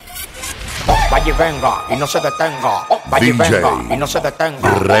vaya y venga y no se detenga. Vaya y venga y no se detenga.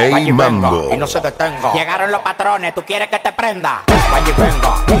 RayMambo y no se detenga. Llegaron los patrones, tú quieres que te prenda. Vaya y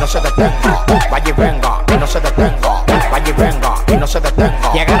venga y no se detenga. Vaya y venga y no se detenga. Vaya y venga y no se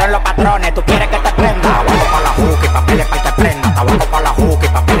detenga. Llegaron los patrones, tú quieres que te prenda. Tabaco pa' la juca y papeles pa' que prenda. Tabaco pa' la juca y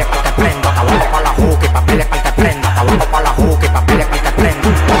papeles pa' que prenda. Tabaco pa' la juca y papeles pa' que prenda. Tabaco pa' la juca y papeles pa' que prenda.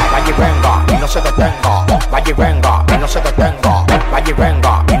 Vaya y venga y no se detenga. Vaya y venga y no se detenga. Vaya y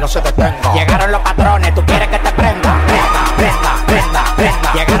venga y no se detenga. Llegaron los patrones, tú quieres que te prenda. Prenda, prenda, prenda,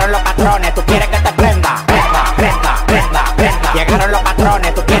 prenda. Llegaron los patrones, tú quieres que te prenda. Prenda, prenda, prenda, prenda. Llegaron los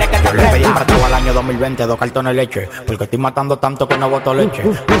patrones, tú quieres que te prenda. Yo le pedí prestado al año 2020 2 cartones de leche, porque estoy matando tanto que no boto leche. A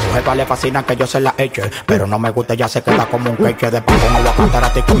su jefa le fascina que yo se la eche, pero no me gusta, ya se queda como un queche. De pan con aguacate ahora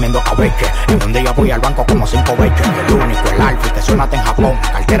estoy comiendo cabeche. En un día voy al banco como 5 veces. El único, el alfa, que suena en Japón.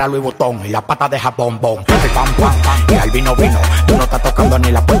 Cartera Louis Vuitton y la pata de Japón, bom. El pam, pam, y al vino, vino. Tú no estás tocando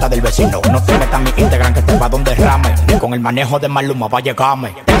ni la puerta del vecino. No te metas mi Instagram que te va donde rame. Ni con el manejo de Maluma va a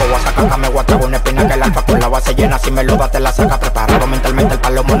llegarme. Tengo guasacaca, me voy a traer una espina que el alfa con la base llena. Si me lo das te la saca preparado mentalmente. El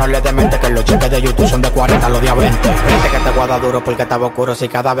palomo no le demente, que los cheques de YouTube son de 40, los días 20. Gente que te guarda duro porque estaba oscuro. Si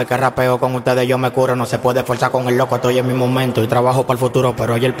cada vez que rapeo con ustedes yo me curo. No se puede forzar con el loco, estoy en mi momento. Y trabajo para el futuro,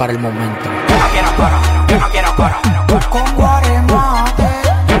 pero ayer para el momento. Yo no quiero coro, yo no quiero coro. Con guaremate.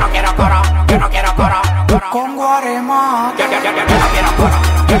 Yo no quiero coro, yo no quiero coro. Con guaremate. Yo no quiero coro,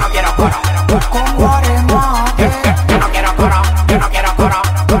 yo no quiero coro. Con guaremate. Yo no quiero coro, yo no quiero coro.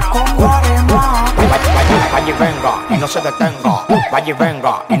 Con guaremate. Vaya y venga y no se detenga. Vaya y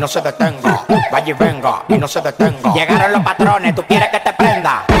venga y no se detenga. Vaya y venga y no se detenga. Llegaron los patrones, tú quieres que te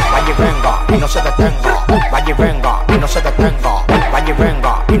prenda. Vaya y venga y no se detenga. Vaya y venga y no se detenga. Vaya y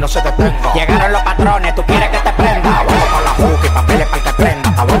venga y no se detenga. Llegaron los patrones, tú quieres que te prenda. Tabaco pa' la juca y papeles pa' que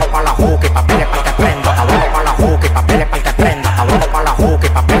prenda. Tabaco pa' la juca y papeles pa' que prenda. Tabaco pa' la juca y papeles pa' que prenda. Tabaco pa' la juca y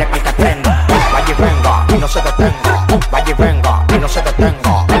papeles pa' que prenda. Vaya y venga y no se detenga. Vaya y venga y no se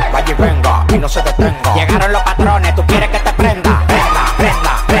detenga. Vaya y venga y no se detenga. Llegaron los patrones, tú quieres que te prenda. Prenda,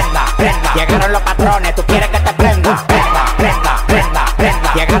 prenda, prenda, prenda. Llegaron los patrones, tú quieres que te prenda. Prenda, prenda, prenda,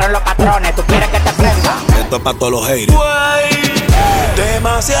 prenda. Llegaron los patrones, tú quieres que te prenda. Esto es para todos los haters.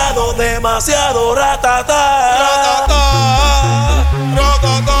 Demasiado, demasiado ratata. Ratata,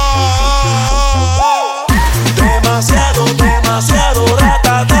 ratata. Demasiado, demasiado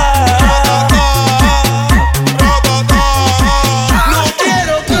ratata. No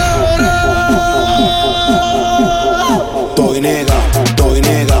quiero Estoy nega, estoy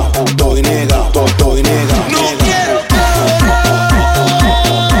nega, estoy nega, estoy nega. No quiero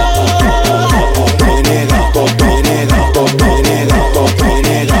Estoy nega, estoy nega, estoy nega, estoy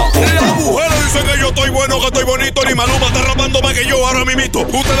nega. Las mujeres dicen que yo estoy bueno, que estoy bonito. Ni Maluma está rapando más que yo ahora mismito.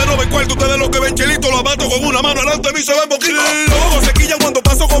 Ustedes no ven cuarto, ustedes lo que ven chelito. Lo mato con una mano delante de mí, se ven poquito. Los ojos se quillan cuando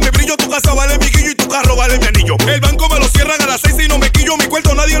paso con mi brillo. Tu casa vale mi quillo y tu carro vale mi anillo. El banco me lo cierran a las 6 y no me quillo. Mi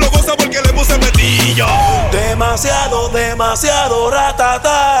cuarto nadie lo goza porque le puse metillo. Demasiado, demasiado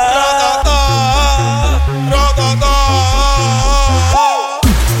ratata. Ratata, ratata.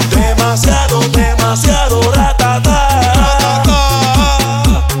 Demasiado, demasiado ratata.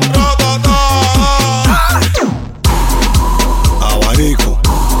 Abanico,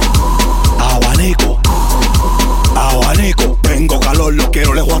 abanico, abanico. Tengo calor, lo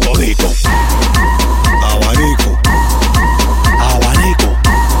quiero lejos a todito. Abanico, abanico,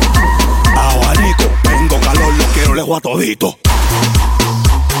 abanico. Tengo calor, lo quiero lejos a todito.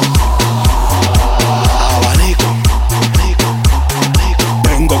 Abanico,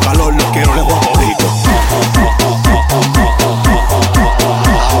 tengo calor, lo quiero lejos a todito.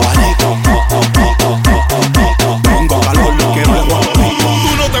 Abanico, tengo calor, lo quiero lejos a todito.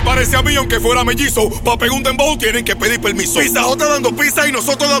 Tú no te pareces a mí aunque fuera mellizo. Pa' pegar un dembow tienen que pedir permiso. Pizza Hut dando pizza y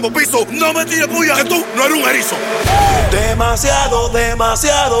nosotros damos piso. No me tires puya que tú no eres un erizo. Demasiado,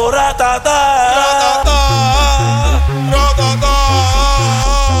 demasiado ratata. Ratata, ratata.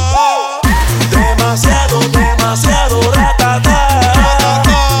 Demasiado, demasiado ratata.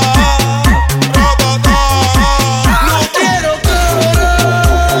 No quiero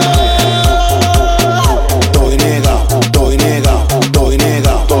Estoy nega, estoy nega, estoy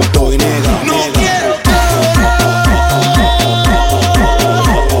nega, estoy nega. No quiero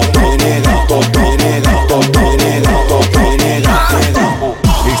Estoy nega, estoy nega, estoy nega, estoy nega.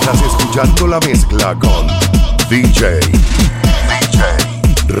 Estás escuchando la mezcla con DJ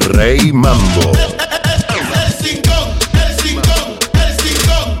RayMambo.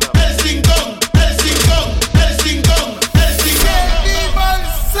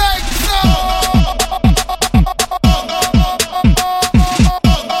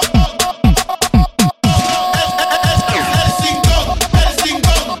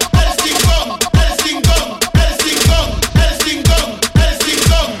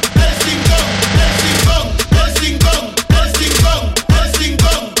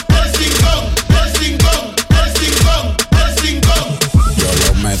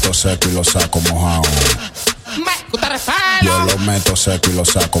 meto seco y lo saco mojado. Me gusta refalo. Yo lo meto seco y lo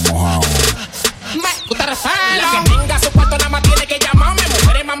saco mojado. Me gusta refalo. La que tenga su cuarto nada más tiene que llamarme.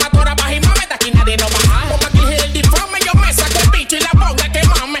 Mujeres mamadoras baja y mame, de aquí nadie nos baja. Ponga aquí el difame, yo me saco el bicho y la ponga que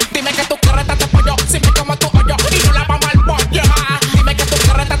mame. Dime que tu carreta te pollo, si me como tu hoyo y no la vamos al pollo. Dime que tu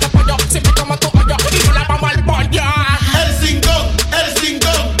carreta te pollo, si me como tu hoyo y no la vamos al pollo. El cincón, el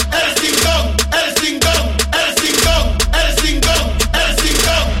cincón, el cincón, el cincón, el cincón, el cincón, el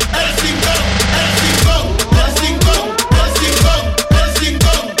cincón, el cincón, el cincón, el cincón, el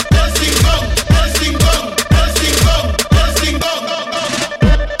cincón, el cincón, el cincón, el cincón, el cincón, el cincón.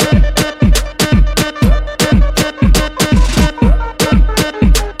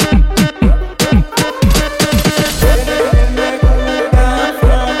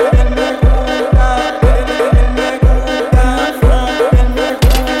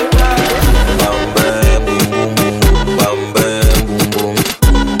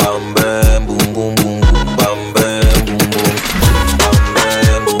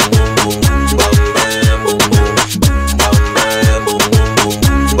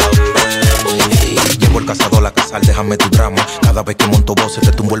 Déjame tu drama, cada vez que monto voces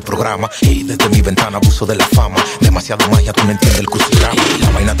te tumbo el programa. Y desde mi ventana abuso de la fama. Demasiado magia, tú no entiendes el crucigrama. La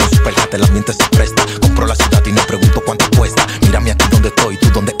vaina tan super hot, el ambiente se presta. Compro la ciudad y no pregunto cuánto cuesta. Mírame aquí donde estoy, tú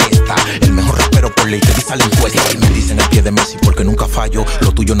donde estás. El mejor rapero por ley te dice la encuesta. Y me dicen el pie de Messi porque nunca fallo.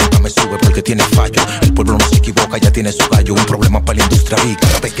 Lo tuyo nunca me sube porque tiene fallo. El pueblo no se equivoca, ya tiene su gallo. Un problema para la industria y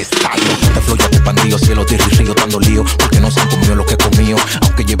cada vez que estallo te floya tu pandillo, cielo, tierra y río dando lío. Porque no se han comido lo que he comido.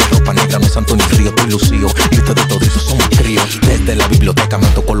 Aunque lleve ropa negra, no es santo ni río, estoy lucido. Y ustedes todos esos son mis críos. Desde la biblioteca me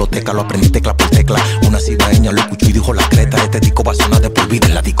tocó loteca, lo aprendí tecla por tecla. Una cibaeña lo escuchó y dijo la creta. Este disco va a sonar de por vida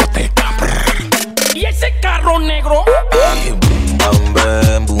en la discoteca. Y ese carro negro. Boom, bam,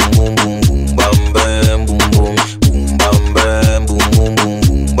 bam, boom, boom, boom, boom, bam, bam, boom, boom, boom, bam, bam, boom, boom, boom,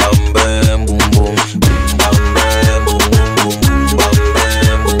 boom, bam, bam, boom, boom, bam, bam, boom, boom, boom, bam,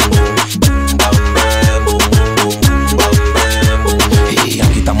 bam, boom, boom, bam, bam, boom, boom, bam, bam, boom. Y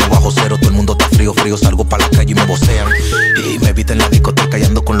aquí estamos bajo cero, todo el mundo está frío, frío. Salgo para la calle y me vocean. Y me viste en la discoteca y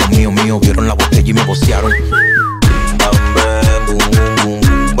ando con los míos, míos. Vieron la botella y me vocearon. Bam, bam, boom, boom, boom.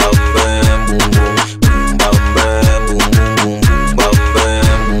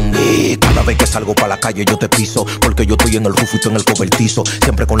 Cada vez que salgo pa' la calle yo te piso, porque yo estoy en el roof y tú en el cobertizo.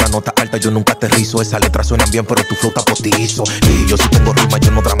 Siempre con la nota alta yo nunca aterrizo. Esas letras suenan bien pero tu flow está postizo. Y yo si tengo rima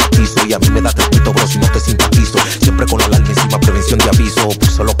yo no dramatizo. Y a mí me da respeto bro si no te simpatizo. Siempre con la alarma encima, prevención de aviso.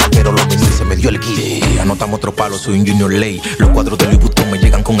 Puso los calderos, los menús se me dio el key. Y anotamos otro palo, soy un junior ley. Los cuadros de Louis Vuitton me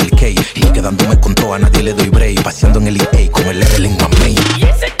llegan con el K. Y quedándome con todo a nadie le doy break. Paseando en el EA con el Evelyn Mamey. Y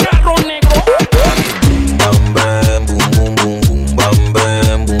ese carro negro. Bam, bam, boom, boom, boom, boom, bam,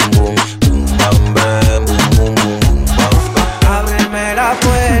 bam, boom, boom. Ábreme la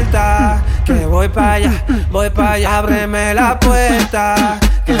puerta, que voy pa' allá, voy pa' allá. Ábreme la puerta,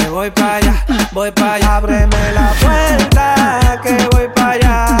 que voy pa' allá, voy pa' allá. Ábreme la puerta, que voy pa'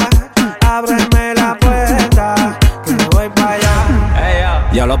 allá. Ábreme la puerta, que voy pa' allá.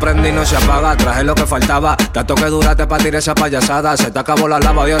 Ya lo prendí, no se apaga, traje lo que faltaba. Tanto que duraste pa' tirar esa payasada. Se te acabó la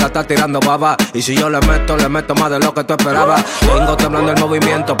lava y ahora estás tirando baba. Y si yo le meto más de lo que tú esperabas. Vengo temblando el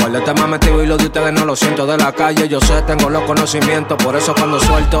movimiento, por el tema metido y lo de ustedes no lo siento. De la calle yo sé, tengo los conocimientos. Por eso cuando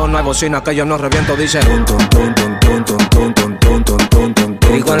suelto no hay bocina que yo no reviento. Dice tum tum tum tum tum tum tum tum tum tum tum tum.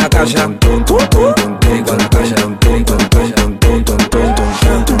 Rico en la casa, tum tum tum tum. Rico en la casa, tum tum tum tum tum tum tum tum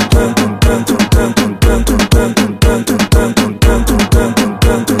tum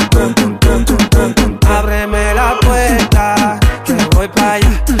tum tum tum. Ábreme la puerta, que voy pa'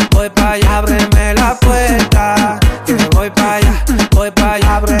 allá, voy pa' allá. Ábreme la puerta, que voy pa' allá, voy pa'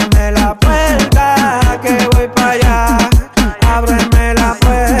 allá. Ábreme la puerta, que voy pa' allá. Ábreme la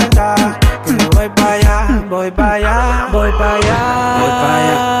puerta, que voy pa' allá, voy pa' allá, voy pa' allá.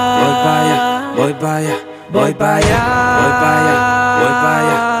 Voy pa' allá, voy pa' allá, voy pa' allá, voy pa'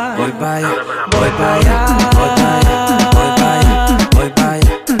 allá, voy pa' allá, voy pa' allá, voy pa' allá, voy pa' allá, voy pa' allá,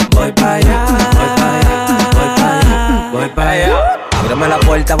 voy pa' allá, voy pa' allá, voy pa' allá, voy pa' allá. Ábreme la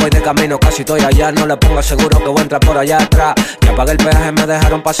puerta, voy de camino, casi estoy allá. No le pongas seguro que voy a entrar por allá atrás. Ya pagué el peaje, me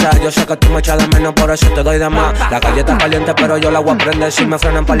dejaron pasar. Yo sé que tú me echas de menos, por eso te doy de más. La calle está caliente, pero yo la voy a prender. Si me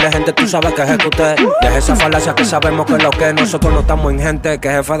frenan par de gente, tú sabes que ejecuté. Deja esa falacia que sabemos que es lo que. Nosotros no estamos en gente, que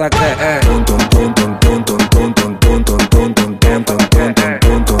jefe de qué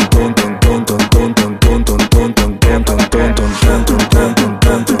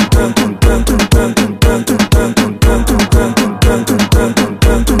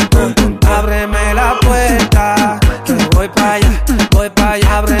Ábreme la puerta, que voy pa' allá, voy pa'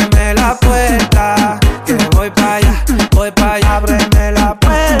 allá. Ábreme la puerta, que voy pa' allá, voy pa' allá. Ábreme la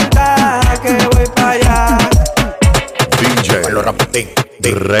puerta.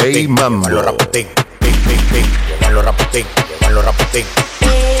 RayMambo. Llegan los raputín, llegan los raputín, llegan los raputín.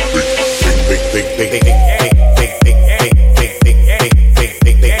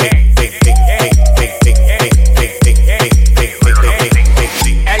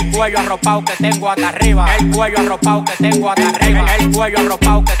 El cuello arropado que tengo acá arriba, el cuello arropado que tengo acá arriba, el cuello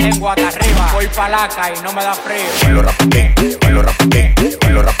arropado que tengo acá arriba. Voy pa' la calle y no me da frío. Llegan los raputín, llegan los raputín,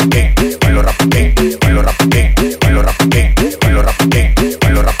 llegan los raputín, llegan los raputín, llegan los raputín, llegan los raputín, llegan los raputín,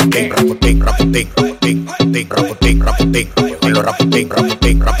 llegan los raputín, raputín, raputín, raputín, raputín, raputín, llegan los raputín,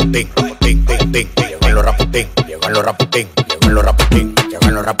 raputín, raputín, raputín, llegan los raputín, llegan los raputín, llegan los raputín,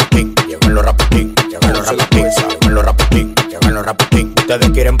 llegan los raputín, llegan los raputín, llegan los raputín, llegan los raputín, llegan los raputín. Ustedes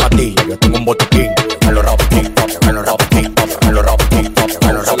quieren patilla, yo tengo un botiquín. Llegan los raputín, llegan los raputín, llegan los raputín,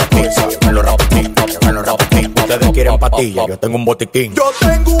 llegan los raputín, llegan los raputín, llegan los raputín. Ustedes quieren patilla, yo tengo un botiquín. Yo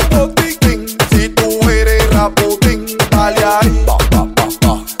tengo un botiquín, si tú eres raputín, dale ahí,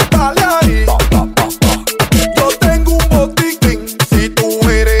 dale ahí. Yo tengo un botiquín, si tú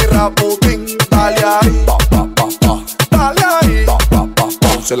eres raputín, dale ahí, dale ahí.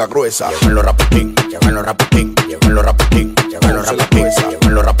 Ponce la gruesa. Llegan los raputín, llegan los raputín, llegan los raputín, llegan los raputín,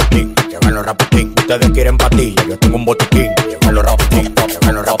 llegan los raputín, llegan los raputín. Ustedes quieren patilla, yo tengo un botiquín. Llegan los raputín,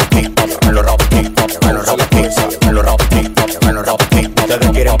 llegan los raputín, llegan los raputín, llegan los raputín, llegan los raputín, llegan los raputín.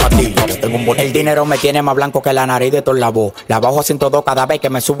 Ustedes quieren patilla, yo tengo un botiquín. El dinero me tiene más blanco que la nariz de todo la voz. La bajo a 102 cada vez que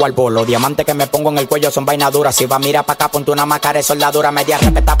me subo al bolo. Los diamantes que me pongo en el cuello son vainas duras. Si va a mirar pa' acá, ponte una máscara de soldadura media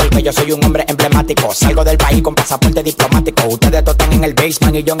respeta porque yo soy un hombre emblemático. Salgo del país con pasaporte diplomático. Ustedes todos están en el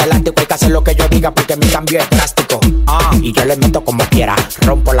basement y yo en el ático. Hay que hacer lo que yo diga porque mi cambio es drástico. Y yo le meto como quiera.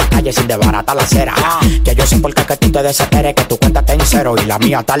 Rompo la calle sin desbaratar la acera. Que yo sé por qué que tú te desesperes, que tu cuenta está en cero y la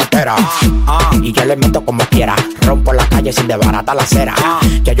mía está altera. Y yo le meto como quiera. Rompo la calle sin desbaratar la acera.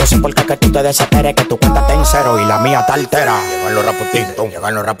 Que yo sé por qué que tú te desesperes, que tu cuenta está en cero y la mía está altera. Llegan los raputín,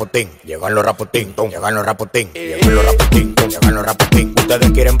 llegan los raputín, llegan los raputín, llegan los raputín, llegan los raputín, llegan los raputín.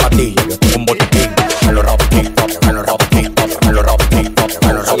 Ustedes quieren patilla, yo tengo un botiquín. Llegan los raputín, llegan los raputín, llegan los raputín,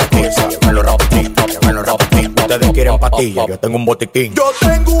 llegan los raputín, llegan los raputín, llegan los raputín. Ustedes quieren patilla, yo tengo un botiquín. Yo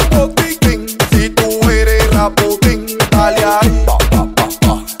tengo un botiquín, si tú eres raputín, dale ahí,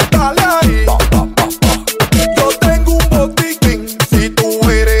 dale ahí. Yo tengo un botiquín, si tú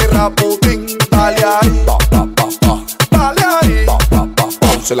eres raputín, dale ahí, dale ahí.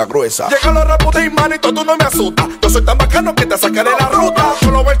 Ponce la gruesa. Llegan los raputín, manito, tú no me asustas. Yo soy tan bacano que te sacaré la ruta.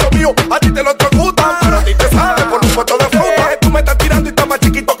 Solo vuelto mío, a ti te lo trocutan, pero a ti te sale por un puesto de fruta. Tú me estás tirando y estás más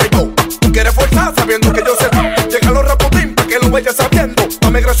chiquito que yo. Tú quieres forzar sabiendo que yo sé. Llegan los raputín, pa' que lo vayas sabiendo.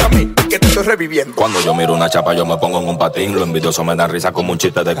 Dame gracias a mí, que te estoy reviviendo. Cuando yo miro una chapa yo me pongo en un patín. Lo envidioso me da risa como un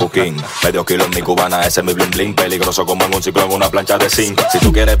chiste de cooking. Medio kilo en mi cubana, ese es mi bling bling. Peligroso como en un ciclo en una plancha de zinc. Si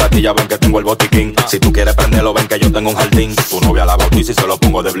tú quieres patilla ven que tengo el botiquín. Si tú quieres prenderlo ven que yo tengo un jardín. Tu novia la bautiza y se lo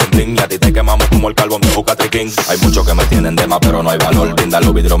pongo de bling bling. Y a ti te quemamos como el carbón de Jucatriquín. Hay muchos que me tienen de más pero no hay valor. Brinda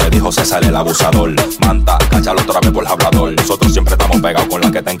los vidrios me dijo César el abusador. Manta, cáchalo otra vez por el hablador. Nosotros siempre estamos pegados con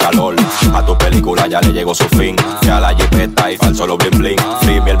la que está en calor. A tu película ya le llegó su fin. Ya la jipeta y falso los bling bling.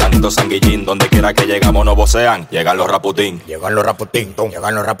 Free mi hermanito sanguillín. Donde quiera que llegamos no vocean. Llegan los raputín. Llegan los raputín,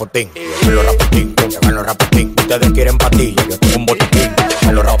 llegan los raputín, llegan los raputín, llegan los raputín. Ustedes quieren patilla, yo tengo un botiquín.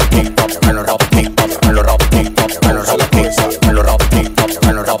 Llegan los raputín, llegan los raputín, llegan los raputín, llegan los raputín, llegan los raputín,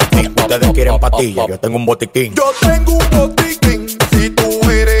 llegan los raputín. Ustedes quieren patilla, yo tengo un botiquín. Yo tengo un botiquín, si tú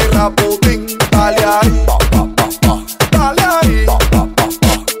eres raputín, dale ahí, dale ahí.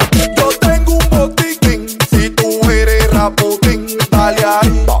 Yo tengo un botiquín, si tú eres raputín, dale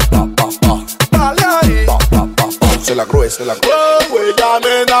ahí, dale ahí. Ponce la gruesa, la gruesa. Ella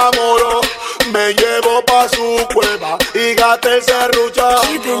me enamoró, me llevó pa' su cueva y gasté el serrucho.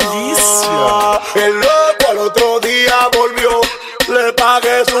 ¡Qué delicia! El loco al otro día volvió, le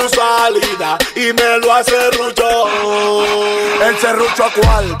pagué su salida y me lo acerruchó. El serrucho a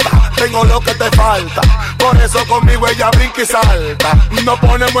cuarta, tengo lo que te falta. Por eso conmigo ella brinca y salta. Nos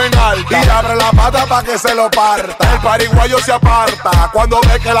ponemos en alta y abre la pata pa' que se lo parta. El pariguayo se aparta cuando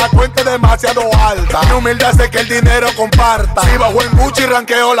ve que la cuenta es demasiado alta. Mi humildad hace que el dinero comparta. Si bajo en Gucci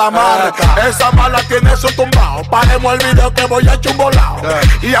ranqueo la marca. Esa mala tiene su tumbao. Paremos el video que voy a chumbolao.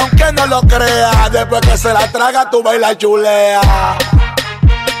 Y aunque no lo crea, después que se la traga tú vas y la chulea.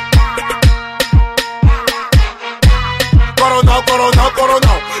 Coronao, coronao,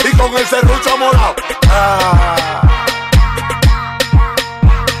 coronao. Y con el serrucho morado.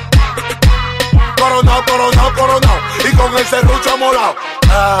 Coronao, coronao, coronao. Y con el serrucho morado.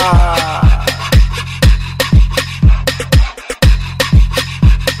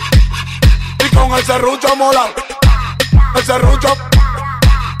 Y con el serrucho morado. El serrucho.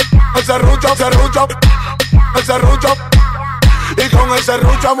 El serrucho, serrucho. El serrucho. y con ese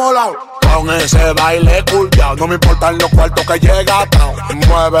rucho amolao. Con ese baile culpeado, no me importan los cuartos que llega atrás.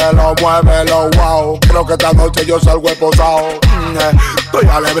 Muévelo, muévelo, wow. Creo que esta noche yo salgo esposado. Estoy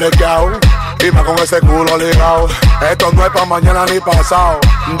alebrequeado y más con ese culo ligado. Esto no es pa' mañana ni pasado.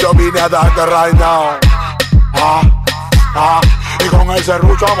 Yo vine a darte right now. Y con ese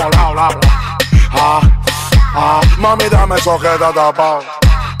rucho amolao, bla, bla. Mami, dame eso que está tapado.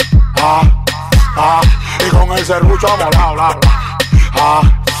 Y con ese rucho amolao, bla,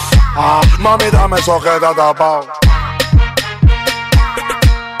 bla. Mami, dame eso que está tapado.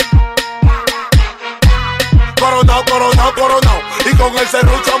 Coronao, coronao, coronao. Y con el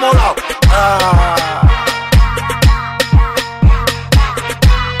serrucho amolao.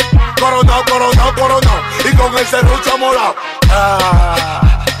 Coronao, coronao, coronao. Y con el serrucho amolao.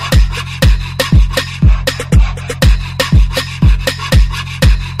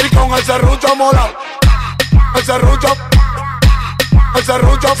 Y con el serrucho amolao. El serrucho. El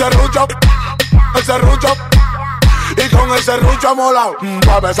serrucho, serrucho, el serrucho. Y con el serrucho amolao.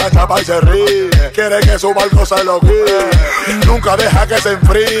 Mueve esa chapa y se ríe. Quiere que su barco se lo guíe. Nunca deja que se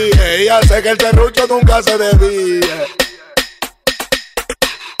enfríe. Y hace que el serrucho nunca se desvíe.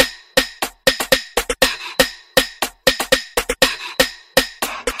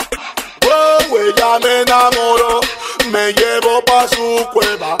 Wow, ella me enamoró. Me llevo pa' su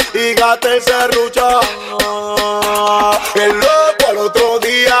cueva y gata el serrucho. El loco al otro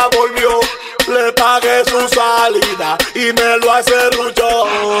día volvió. Le pagué su salida y me lo acerruchó.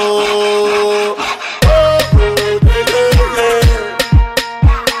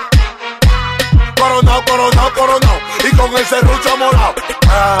 Coronao, coronao, coronao. Y con el serrucho amolao.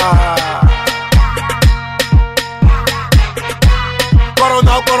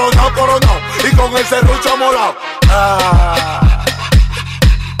 Coronao, coronao, coronao. Y con el serrucho amolao.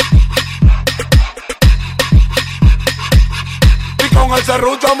 Y con el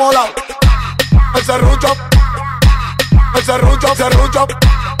serrucho amolao. El serrucho. El serrucho, serrucho.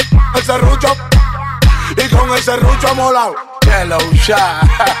 El serrucho. Y con el serrucho amolao. Hello, shot.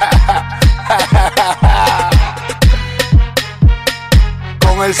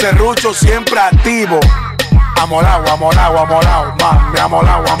 Con el serrucho siempre activo. Amolao, amolao, amolao. Mami,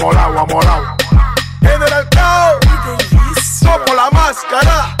 amolao, amolao, amolao. General Cao, como la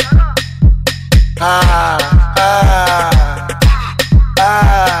máscara.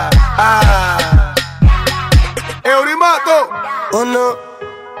 Eurimato. Uno,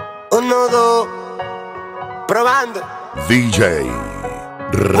 dos. Probando. DJ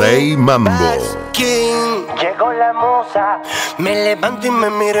RayMambo. King. Llegó la moza. Me levanto y me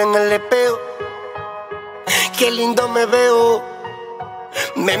miro en el espejo. Qué lindo me veo.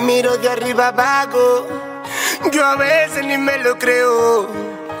 Me miro de arriba abajo. Yo a veces ni me lo creo.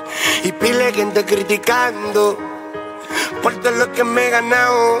 Y pile gente criticando por todo lo que me he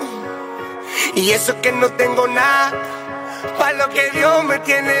ganado. Y eso que no tengo nada, para lo que Dios me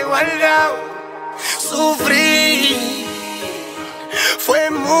tiene guardado. Sufrí, fue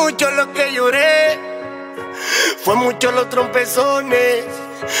mucho lo que lloré, fue mucho los trompezones.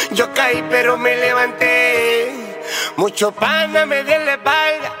 Yo caí pero me levanté. Mucho pana me dio en la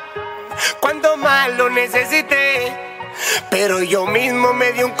espalda cuando más lo necesité. Pero yo mismo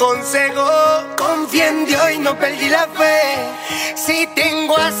me di un consejo. Confié en Dios y no perdí la fe. Si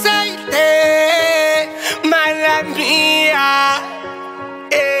tengo aceite, mala mía.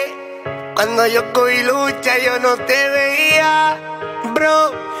 Cuando yo cogí lucha yo no te veía,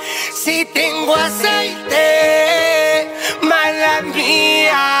 bro. Si tengo aceite, mala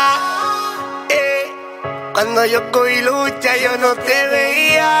mía. Cuando yo cogí lucha yo no te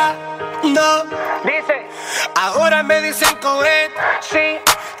veía, no. Dice, ahora me dicen cohet, sí,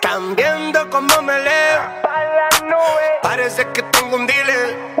 cambiando como me leo. Pa' la nube. Parece que tengo un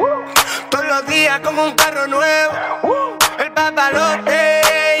dealer, todos los días con un carro nuevo. El papalote,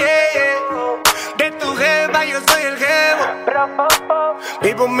 de tu jeva yo soy el jevo.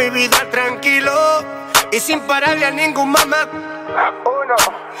 Vivo mi vida tranquilo y sin pararle a ningún mamá.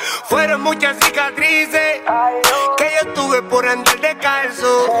 Fueron muchas cicatrices que yo tuve por andar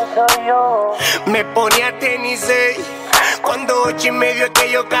descalzo. Me ponía tenis cuando 8:30 es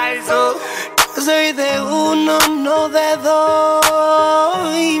que yo calzo. Soy de uno, no de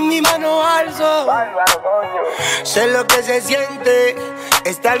dos, y mi mano alzo. Sé lo que se siente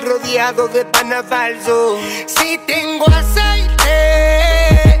estar rodeado de pana falso. Si tengo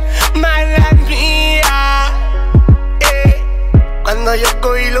aceite, mala mía. Cuando yo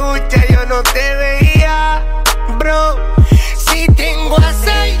cogí lucha yo no te veía, bro. Si tengo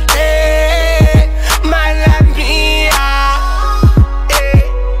aceite, mala mía.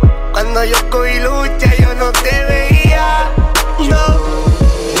 Cuando yo cogí lucha yo no te veía,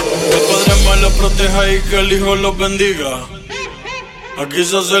 proteja y que el Hijo los bendiga. Aquí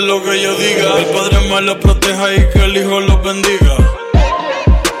se hace lo que yo diga. El Padre más los proteja y que el Hijo los bendiga.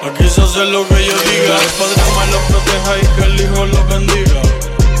 Aquí se hace lo que yo diga. El Padre más los proteja y que el Hijo los bendiga.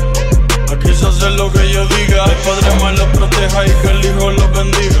 Aquí se hace lo que yo diga. El Padre más los proteja y que el Hijo los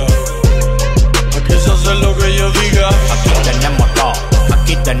bendiga. Aquí se hace lo que yo diga. Aquí tenemos todo,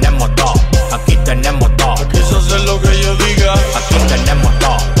 aquí tenemos todo, aquí tenemos todo. Aquí se hace lo que yo diga. Aquí tenemos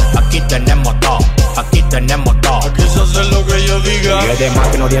todo, aquí tenemos todo, aquí tenemos todo. Aquí se hace lo que yo diga. Y además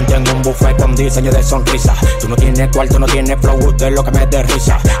que no dientes en un buffet con diseño de sonrisa. Tú no tienes cuarto, no tienes flow, usted es lo que me dé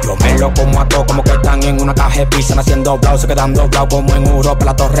risa. Yo me lo como a todo como que están en una caja de pizza. Naciendo blau, se quedan doblados como en Europa,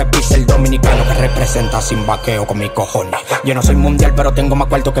 la Torre Pisa. El dominicano que representa sin vaqueo con mis cojones. Yo no soy mundial, pero tengo más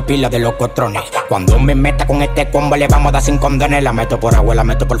cuarto que pila de los cotrones. Cuando me meta con este combo le vamos a dar sin condones. La meto por agua, la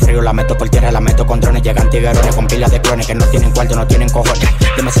meto por frío, la meto por tierra, la meto con drones. Llegan tiguerones con pilas de clones que no tienen cuarto, no tienen cojones.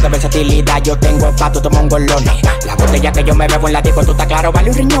 Demasiada versatilidad, yo tengo pato, tomo un golones. La botella que yo me bebo en la disco, tú estás claro, vale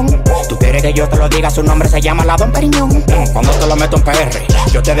un riñón. Tú quieres que yo te lo diga, su nombre se llama la Don Periñón. Cuando te lo meto en PR,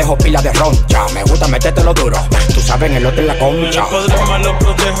 yo te dejo pila de roncha. Me gusta metértelo duro, tú sabes en el otro en la concha. El Padre más los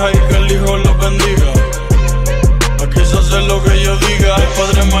proteja y que el Hijo los bendiga. Aquí se hace lo que yo diga. El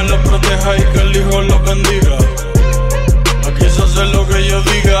Padre más los proteja y que el Hijo los bendiga. Aquí se hace lo que yo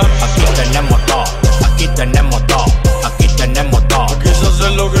diga. Aquí tenemos todo, aquí tenemos todo, aquí tenemos todo. Aquí se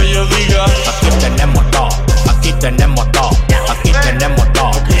hace lo que yo diga. Aquí tenemos todo, aquí tenemos todo, aquí tenemos todo.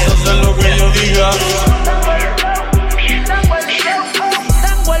 Aquí se hace lo que yo diga.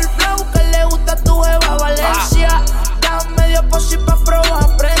 Tengo el flow que le gusta a tu jeva Valencia. Da medio posi pa'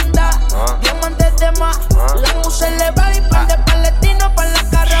 probar prenda. Diamantes de más, la musa le va y par de palestinos pa' la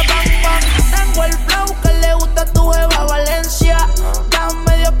cara bam bam. Tengo el flow que le gusta a tu jeva Valencia. Da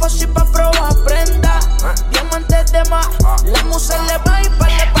medio posi pa' probar prenda. Diamantes de más, la musa le va y par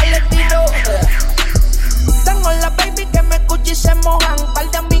de palestinos. Tengo la baby que me escucha y se mojan. Par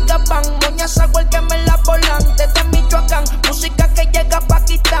de amigas van, moñas agua el que me la volan. Desde Michoacán, música que llega a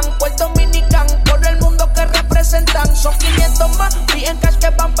Pakistán, Puerto Dominicán, por el mundo que representan. Son 500 más, bien cash que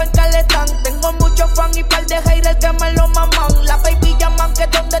van pa' encaletán. Tengo muchos fans y par de haters que me lo maman. La baby llaman que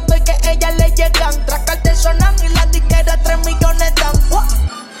donde estoy que ellas le llegan. Tracarte sonan y la disquera 3 millones dan.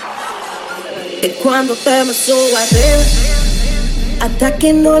 Y cuando te me subo arriba, hasta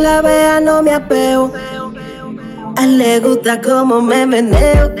que no la vea no me apeo. A él le gusta como me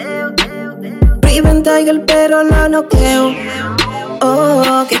meneo. Riven Tiger pero lo noqueo.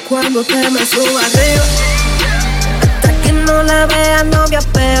 Oh, que cuando te me subo arriba, hasta que no la vea no me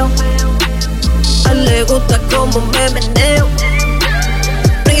apeo. A él le gusta como me meneo.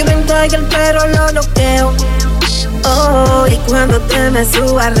 Riven Tiger pero lo noqueo. Oh, y cuando te me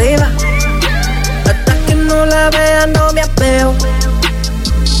subo arriba, hasta que no la vea no me apeo.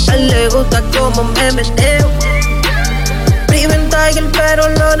 A él le gusta como me meneo. Riven Tiger pero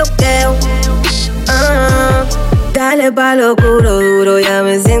lo noqueo. Dale pa' lo puro duro, ya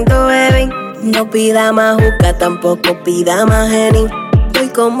me siento baby. No pida más juca, tampoco pida más Henny. Voy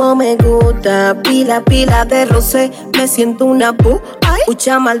como me gusta, pila, pila de rosé. Me siento una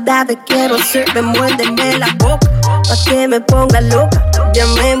mucha maldad quiero ser. Me muérdeme la boca, pa' que me ponga loca.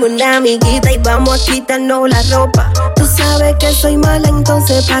 Llamemos una amiguita y vamos a quitarnos la ropa. Tú sabes que soy mala,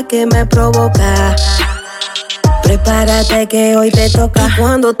 entonces pa' que me provoca. Prepárate que hoy te toca. Y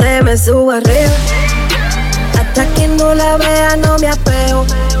cuando te me subo arriba, hasta que no la vea no me apeo.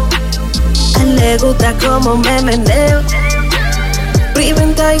 A él le gusta como me meneo.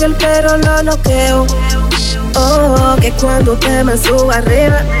 Riven Tiger pero lo noqueo. Oh, que cuando te me subo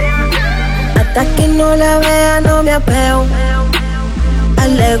arriba, hasta que no la vea no me apeo. A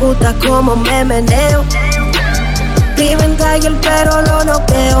él le gusta como me meneo. Riven Tiger pero lo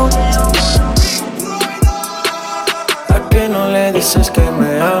noqueo. ¿A qué no le dices que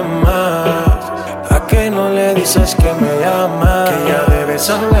me amas? ¿A qué no le dices que me amas? Que ya debes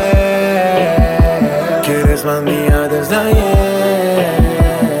saber que eres más mía desde ayer.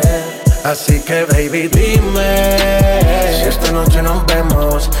 Así que baby dime, si esta noche nos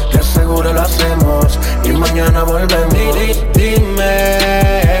vemos, te aseguro lo hacemos y mañana volvemos. Dime,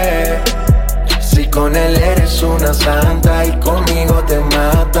 si con él eres una santa y conmigo te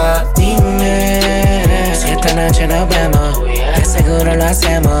mata. Dime, si esta noche nos vemos, te aseguro lo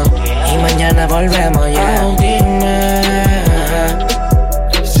hacemos y mañana volvemos, yeah. Oh, dime,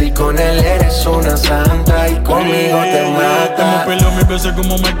 si con él eres una santa y conmigo te mata. Hemos peleado 1000 veces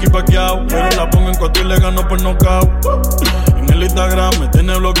como Mikey Pacquiao, pero la pongo en cuatro y le gano por nocaut. En el Instagram me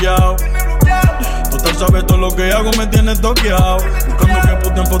tiene bloqueado. Total sabes todo lo que hago, me tiene toqueado. Buscando que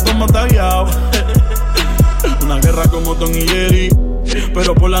por tiempo tú me has tagueado. Una guerra guerra como Tom y Jerry.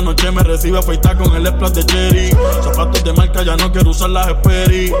 Pero por la noche me recibe afeitar con el splash de cherry. Zapatos de marca, ya no quiero usar las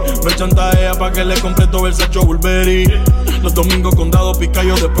Sperry. Me chantajea pa' que le compre todo el Sacho Burberry. Los domingos condado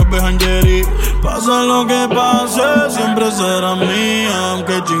picayo, después vejan Jerry. Pasa lo que pase, siempre será mía.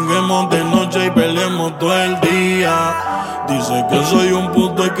 Aunque chinguemos de noche y peleemos todo el día. Dice que soy un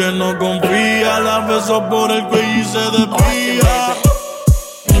puto y que no confía. La beso por el cuello y se desvía.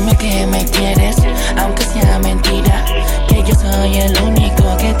 Dime que me quieres, aunque sea mentira. Que yo soy el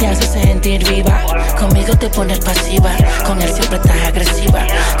único que te hace sentir viva. Conmigo te pones pasiva, con él siempre estás agresiva.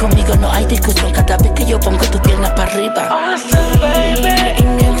 Conmigo no hay discusión cada vez que yo pongo tu pierna para arriba. Awesome, baby. Y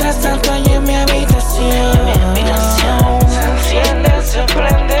mientras tanto hay en mi habitación, se enciende, se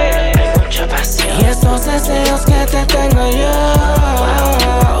prende, hay mucha pasión. Y esos deseos que te tengo yo,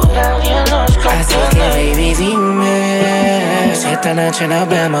 nadie nos confunde. Así que baby dime, si esta noche nos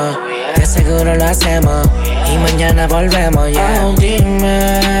vemos, de seguro lo hacemos y mañana volvemos, yeah. Oh,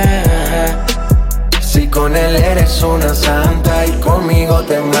 dime si con él eres una santa y conmigo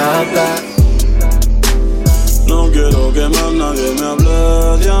te mata. No quiero que más nadie me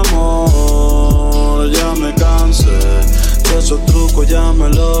hable de amor. Ya me cansé de esos trucos, ya me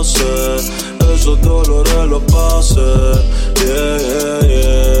lo sé. Esos dolores los pasé, yeah, yeah,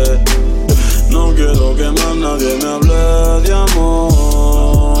 yeah. No quiero que más nadie me hable de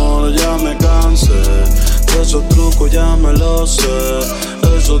amor. Ya me cansé de esos trucos, ya me lo sé.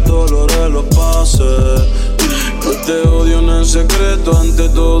 Esos dolores los pasé. Que te odio en el secreto, ante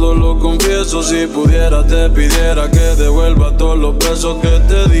todo lo confieso. Si pudiera te pidiera que devuelva todos los besos que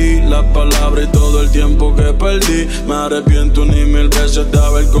te di, las palabras y todo el tiempo que perdí. Me arrepiento ni mil veces de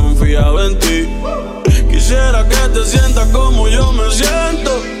haber confiado en ti. Quisiera que te sientas como yo me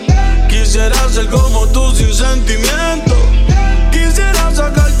siento. Quisiera ser como tú sin sentimiento. Quisiera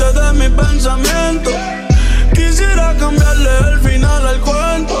sacarte de mi pensamiento. Quisiera cambiarle el final al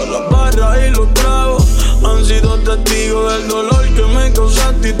cuento. Las barras y los tragos han sido testigos del dolor que me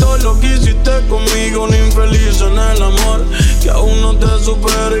causaste y todo lo que hiciste conmigo. Un infeliz en el amor que aún no te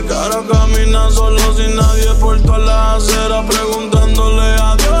supera y que ahora camina solo sin nadie por todas las aceras, preguntándole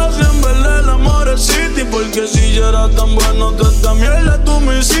a Dios si en verdad el amor existe. Porque si yo era tan bueno, toda esta mierda tú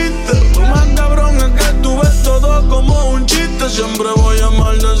me hiciste. Lo más cabrón es que tú ves todo como un chiste. Siempre voy a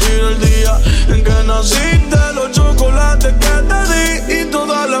maldecir el día en que naciste. Los chocolates que te di y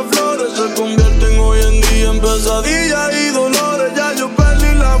todas las flores se convierten hoy en día en pesadillas y dolores. Ya yo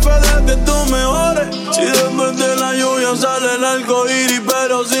perdí la fe de que tú mejores. Si después de la lluvia sale el arco iris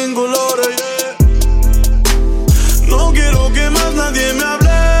pero sin colores, yeah. No quiero que más nadie me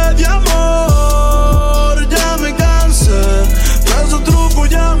hable de amor. Ya me cansé de esos trucos,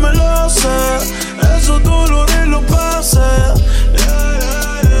 ya me lo sé. Esos dolores los pasé, yeah,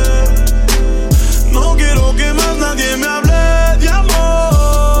 yeah, yeah. No quiero que más nadie me hable de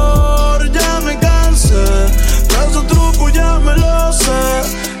amor. Ya me cansé de esos trucos, ya me lo sé.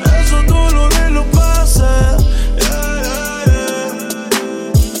 Esos dolores los pasé, yeah, yeah, yeah.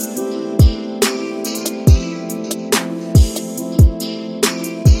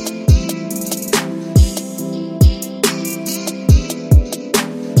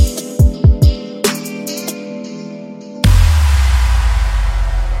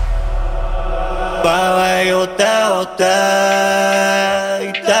 Bebé, yo te boté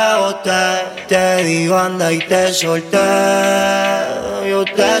y te boté. Te di banda y te solté. Yo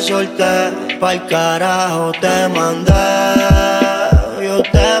te solté, pa'l carajo te mandé. Yo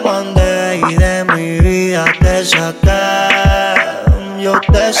te mandé y de mi vida te saqué. Yo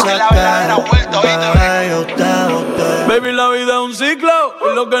te saqué, bebé, yo te boté. Baby, la vida es un ciclo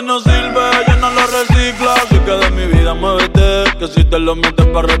y lo que no sirve yo no lo reciclo. Así que de mi vida muévete, que si te lo metes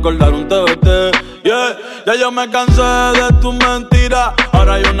para recordar un TBT. Yeah, ya yo me cansé de tus mentiras.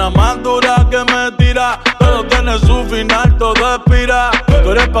 Ahora hay una más dura que me tira. Todo tiene su final, todo expira.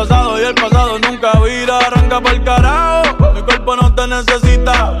 Tú eres pasado y el pasado nunca vira. Arranca pa'l carajo, mi cuerpo no te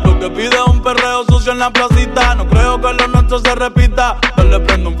necesita. Lo que pide es un perreo sucio en la placita. No creo que lo nuestro se repita. Dale,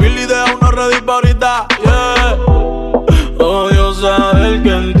 prendo un fil y deja uno ready pa' ahorita. Yeah. Odio saber que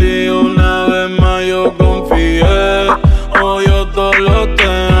en ti una vez más yo confié. Odio todo lo te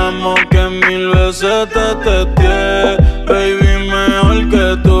amo que mil veces te testé. Baby, mejor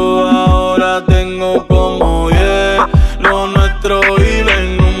que tú ahora tengo como 10. Lo nuestro vive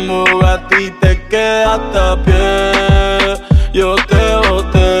en un Bugatti, te quedaste a pie. Yo te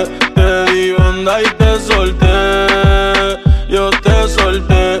boté, te di banda y te solté. Yo te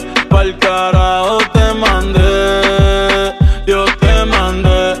solté, pa'l carajo te mandé. Yo te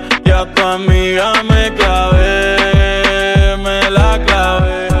mandé y a tu amiga me clavé, me la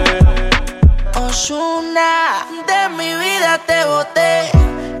clavé. Ozuna, te boté.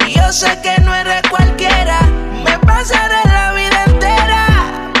 Y yo sé que no eres cualquiera. Me pasaré la vida entera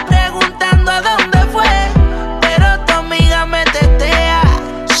preguntando a dónde fue, pero tu amiga me tetea.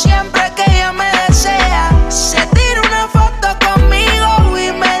 Siempre que ella me desea, se tira una foto conmigo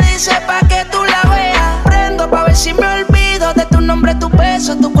y me dice pa' que tú la veas. Prendo pa' ver si me olvido de tu nombre, tu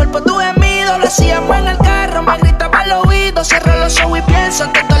beso, tu cuerpo, tu gemido. Lo hacíamos en el carro, me gritaba al oído. Cierro los ojos y pienso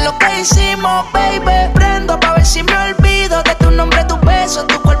en todo lo que hicimos, baby. Prendo pa' ver si me olvido de tu nombre, tu beso,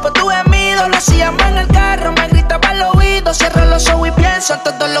 tu cuerpo, tu gemido. Lo hacíamos en el carro, me gritaba al oído. Cierro los ojos y pienso en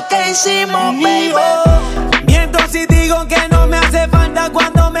todo lo que hicimos, baby. Miento si digo que no me hace falta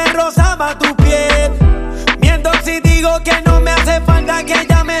cuando me rozaba tu piel. Miento si digo que no me hace falta que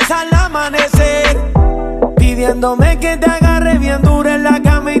llames al amanecer, pidiéndome que te agarre bien dura en la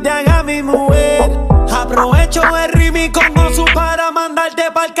cama y te haga mi mujer. Aprovecho el ritmo con gozo para mandarte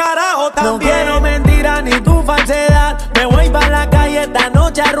pa'l carajo también. No quiero mentira ni tu falsedad. Me voy pa' la calle esta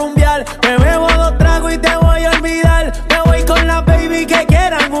noche a rumbear. Me bebo 2 tragos y te voy a olvidar. Me voy con la baby que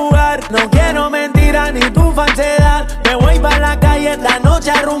quieran jugar. No quiero mentira ni tu falsedad. Me voy pa' la calle esta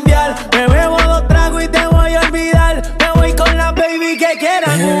noche a rumbear. Me bebo 2 tragos y te voy a olvidar. Me voy con la baby que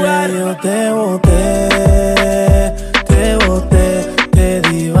quieran jugar. Yo te boté, te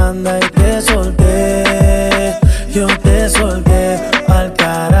di banda y te solté. Yo te solté, al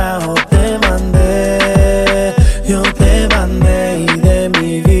carajo te mandé. Yo te mandé y de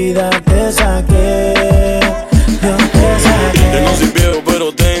mi vida te saqué. Yo te saqué. Yo no soy viejo,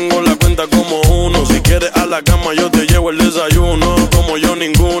 pero tengo la cuenta como uno. Si quieres a la cama, yo te llevo el desayuno. Como yo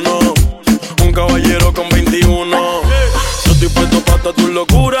ninguno, un caballero con 21. Yo estoy puesto pa' tu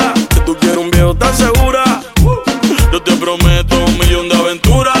locura. Que tú quieres un viejo tan segura. Yo te prometo 1.000.000 de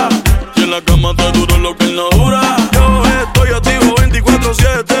aventuras. Y en la cama te duro lo que él no dura. Yo estoy activo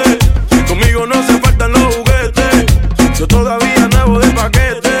 24/7. Conmigo no se faltan los juguetes. Yo todavía nuevo de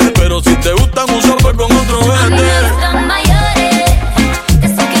paquete. Pero si te gustan un software con otro vete.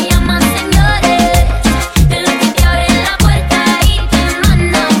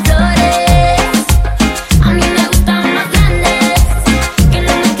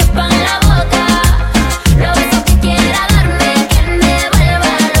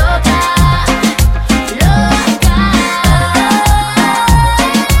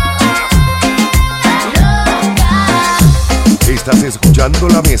 Estás escuchando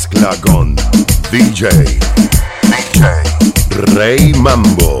la mezcla con DJ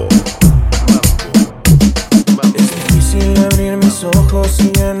RayMambo. Es difícil abrir mis ojos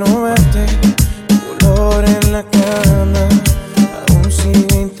y ya no verte. Tu olor en la cama aún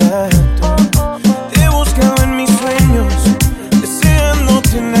sigue intacto. Te he buscado en mis sueños, deseando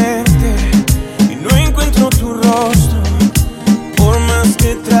tenerte, y no encuentro tu rostro, por más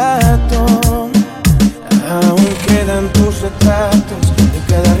que trato. Aún quedan tus retratos en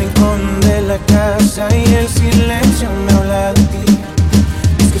cada rincón de la casa, y el silencio me habla de ti.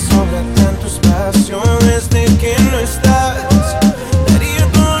 Es que sobra tanto espacio desde que no estás. Daría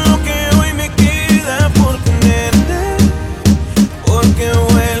todo lo que hoy me queda por tenerte, porque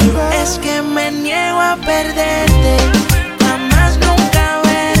vuelvas. Es que me niego a perderte, jamás nunca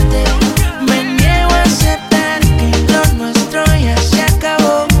verte. Me niego a aceptar que lo nuestro ya se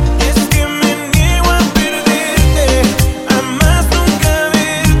acabó.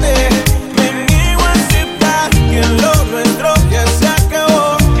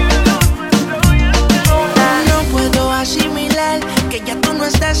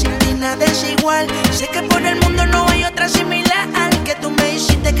 Desigual. Sé que por el mundo no hay otra similar, que tú me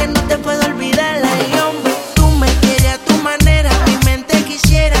hiciste que no te puedo olvidar. Ay, hombre, tú me quieres a tu manera, mi mente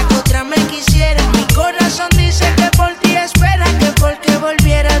quisiera que otra me quisiera. Mi corazón dice que por ti espera, que porque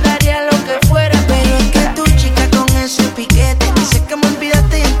volviera daría lo que fuera. Pero es que tu chica con ese piquete dice que me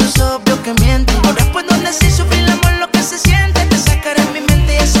olvidaste y en tus ojos veo que miente. Ahora puedo decir sufrir el amor lo que se siente. Te sacaré en mi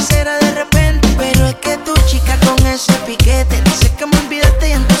mente y eso será de repente. Pero es que tu chica con ese piquete dice que me olvidaste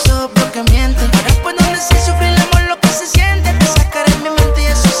y en tus ojos veo que miente. Ahora puedo decir sufrir el amor lo que se siente. Te sacaré en mi mente y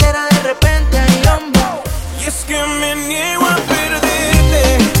eso será de repente. Ay, hombre. Y es que me niego a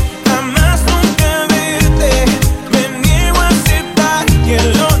perderte, jamás nunca verte. Me niego a aceptar que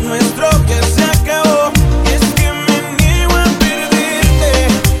lo nuestro ya se acabó. Y es que me niego a perderte,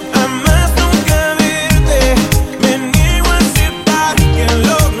 jamás nunca verte. Me niego a aceptar que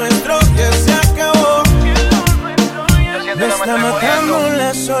lo nuestro ya se acabó. Me está matando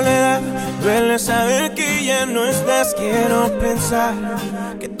la soledad. Duele saber que ya no estás. Quiero pensar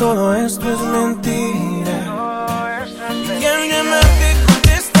que todo esto es mentira. Y al llamarte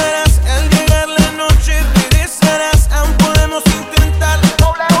contestarás. Al llegar la noche regresarás. Aún podemos intentar.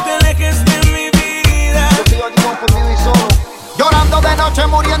 No te alejes de mi vida. Yo sigo aquí confundido y solo.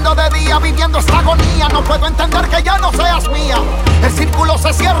 puedo entender que ya no seas mía. El círculo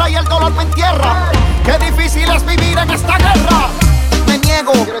se cierra y el dolor me entierra. Qué difícil es vivir en esta guerra. Me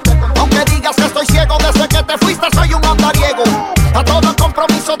niego, aunque digas que estoy ciego. Desde que te fuiste soy un andariego. A todo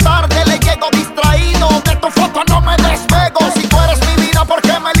compromiso tarde le llego distraído. De tu foto no me despego. Si tú eres mi vida, ¿por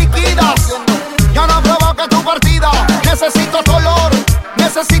qué me liquidas? Yo no provoque tu partida. Necesito tu olor,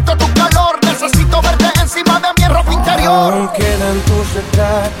 necesito tu calor. Necesito verte encima de mi ropa interior. Aún quedan tus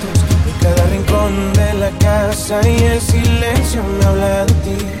retratos en cada rincón de la casa y el silencio me habla de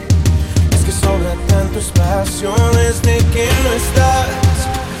ti. Es que sobra tanto espacio desde que no estás.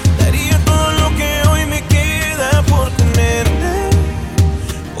 Daría todo lo que hoy me queda por tenerte,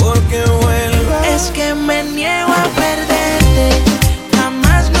 porque vuelvas. Es que me niego a perderte,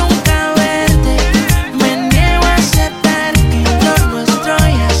 jamás nunca verte. Me niego a aceptar que lo nuestro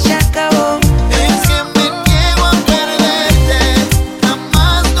ya se acabó. Es que me niego a perderte,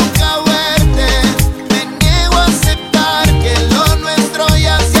 jamás nunca verte. Me niego a aceptar que lo nuestro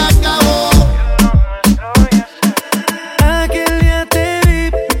ya se acabó. Aquel día te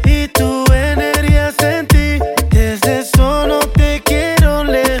vi y tu energía sentí. Desde eso no te quiero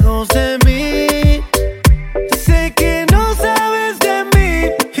lejos de mí. Sé que no sabes de mí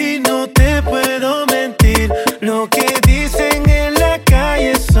y no te puedo mentir. Lo que dicen en la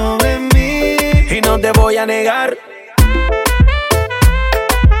calle sobre mí y no te voy a negar.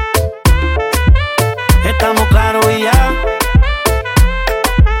 Estamos claros y ya.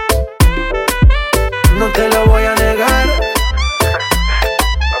 No te lo voy a negar.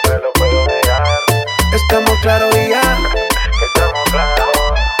 No te lo puedo negar. Estamos claros y ya. Estamos claros.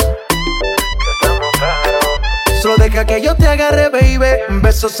 Estamos claros. Solo deja que yo te agarre, baby.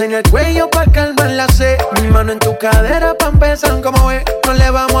 Besos en el cuello pa' calmar la sed. Mi mano en tu cadera pa' empezar, como ves. No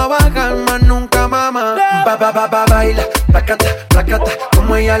le vamos a bajar más nunca, mamá. Baila, placata, placata.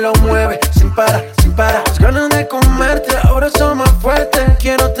 Como ella lo mueve, sin parar, sin parar. Las ganas de comerte, ahora son más fuertes.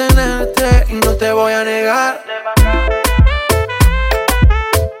 Quiero tenerte y no te voy a negar.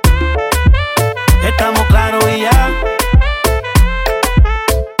 Estamos claros y ya.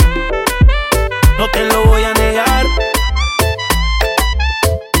 No te lo voy a negar.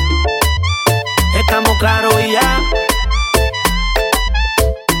 Estamos claros y ya.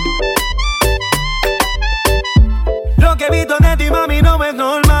 Lo que he visto de ti, mami, no es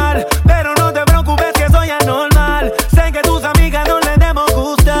normal. Pero no te preocupes que soy anormal. Sé que tus amigas no les debemos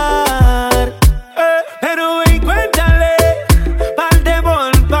gustar. Pero ven, cuéntale, parte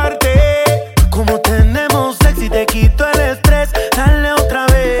por parte. Como tenemos sexy, te quito el estrés. Dale otra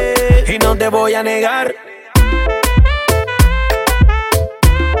vez y no te voy a negar.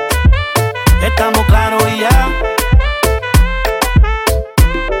 Estamos claros y ya.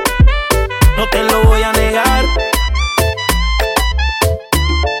 No te lo voy a negar.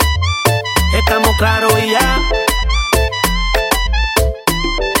 Estamos claros y ya.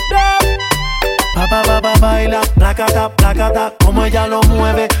 Baila, placata, placata. Como ella lo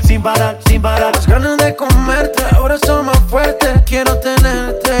mueve, sin parar, sin parar. Las ganas de comerte, ahora son más fuertes. Quiero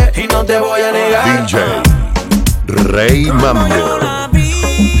tenerte y no te voy a negar. DJ RayMambo.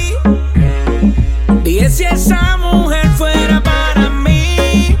 Dije si esa mujer fuera para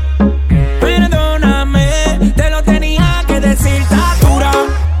mí, perdóname, te lo tenía que decir. Está dura,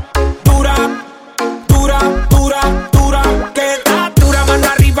 dura, dura, dura, dura. Que está dura, mano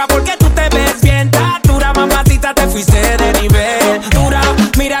arriba porque tú te ves bien. Está dura, mamacita, te fuiste de nivel. Dura,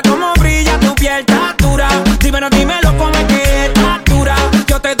 mira cómo brilla tu piel. Está dura, dímelo, dímelo cómo es que está dura.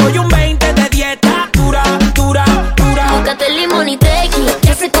 Yo te doy un 20 de dieta. Dura, dura, dura. Búscate limón y tequi, que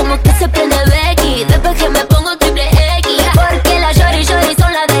hace como que se prende Becky. Después que me pongo triple X, porque la shorty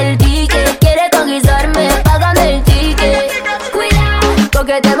son la del ticket. Quiere conquistarme, págame el ticket. Cuidado,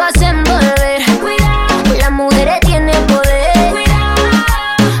 porque te vas a envolver. Cuidado, las mujeres tienen poder. Cuidado,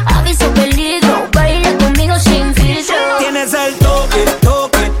 aviso peligro, baila conmigo sin filtro. Tienes el toque,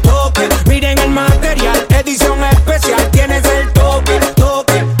 toque, toque. Miren el material, edición especial. Tienes el toque,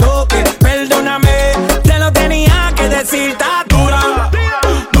 toque, toque. Perdóname, te lo tenía que decir. Está dura,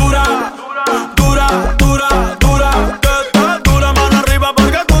 dura, dura, dura, dura. Que estás dura, mano arriba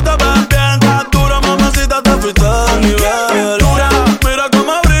porque tú te ves bien. Estás dura, mamacita, te fuiste de nivel. Dura, mira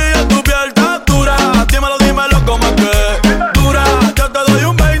cómo brilla tu piel. Estás dura, dímelo, dímelo cómo es que dura. Yo te doy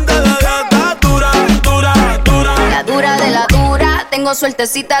un 20 de 10. Estás dura, dura, dura. La dura de la dura, tengo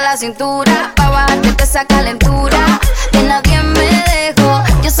sueltecita la cintura. Pa' bajarte toda esa calentura, que nadie me dejó.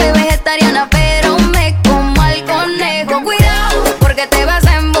 Yo soy vegetariana pero me como al conejo. Cuidado, porque te vas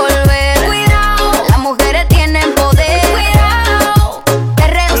a envolver. Cuidado, las mujeres tienen poder. Cuidado,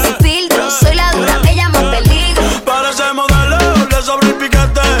 perreo sin filtro. Soy la dura, me llaman peligro. Para ese modelo le sobra el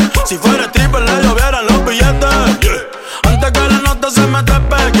piquete. Si fuera stripper le llovieran los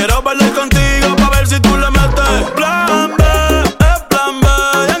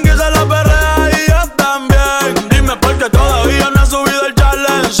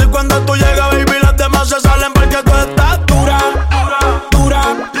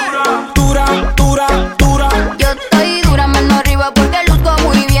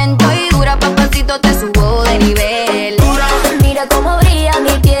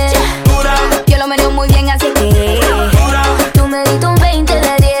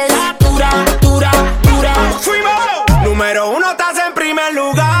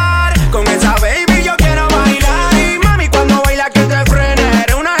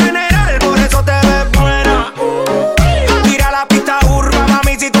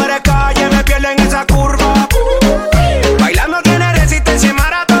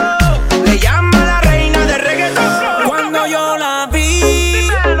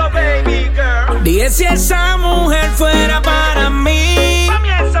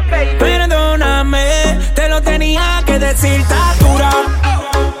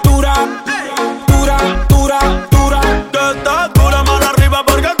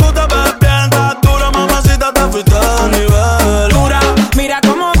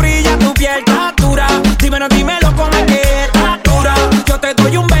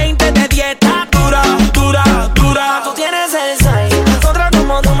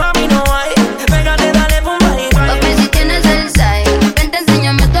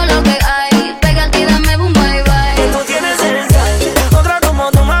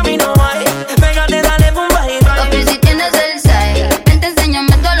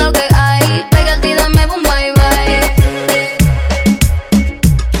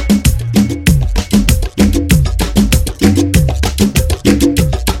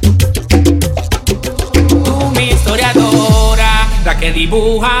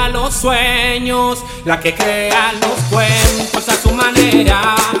dibuja los sueños, la que crea los cuentos a su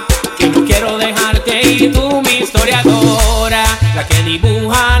manera. Que no quiero dejarte ir, tú mi historiadora, la que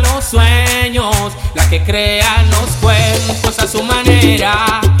dibuja los sueños, la que crea los cuentos a su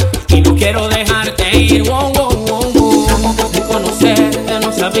manera. Y no quiero dejarte ir, wow, wow, wow, wow. De conocerte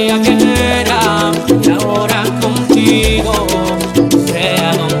no sabía quién era, y ahora contigo sé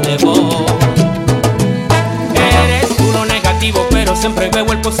a dónde voy. Eres puro negativo, pero siempre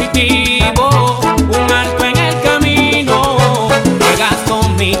veo el positivo. Un alto en el camino, juegas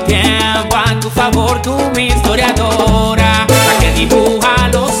con mi tiempo a tu favor, tú mi historiadora, la que dibuja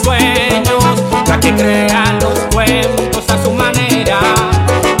los sueños, la que crea los cuentos a su manera.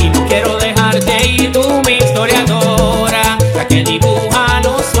 Y no quiero dejarte ir, tú mi historiadora, la que dibuja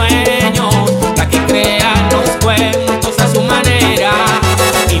los sueños, la que crea los cuentos a su manera.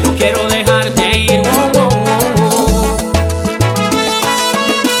 Y no quiero dejarte ir, oh, oh, oh, oh.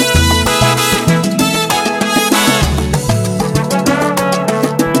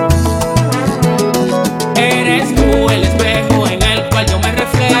 Eres tú el espejo en el cual yo me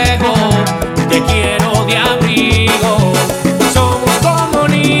reflejo, te quiero de abrigo. Somos como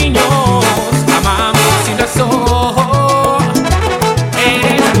niños, amamos sin razón.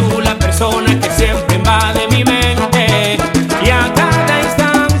 Eres tú la persona que siempre invade mi mente, y a cada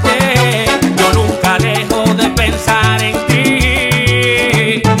instante yo nunca dejo de pensar en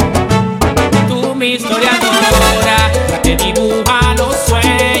ti. Tú mi historiadora, la que dibuja los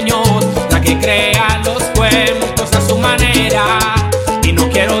sueños, la que crea los cuentos a su manera. Y no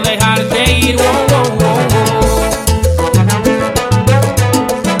quiero dejarte ir, oh, oh, oh, oh.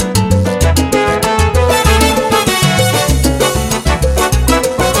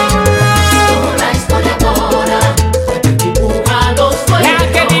 La historiadora, dibuja los sueños. La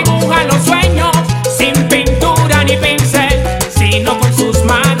que dibuja los sueños sin pintura ni pincel, sino con sus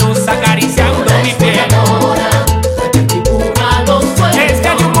manos acariciando mi piel. Dibuja los sueños. Es que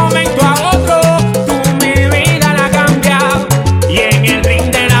de un momento a otro tú mi vida la has cambiado, y en el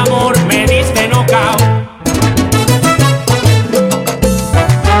ring del amor me diste knockout.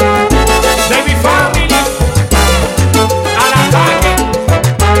 Baby family, al ataque.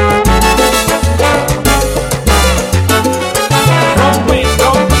 Rompe,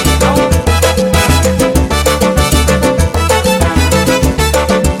 rompe, rompe.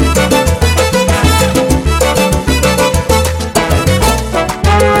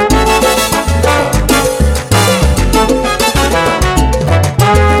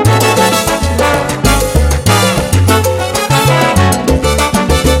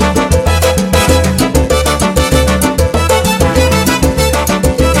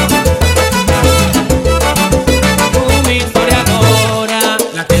 Tú mi historiadora,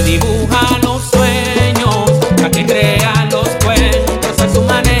 la que dibuja los sueños, la que crea los cuentos a su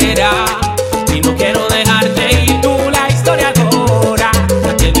manera. Y no quiero dejarte ir, tú la historiadora,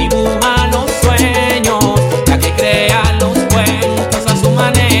 la que dibuja los sueños, la que crea los cuentos a su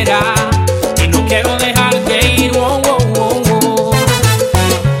manera. Y no quiero dejarte ir, wow, wow, wow, wow.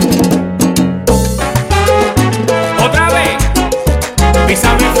 Otra vez,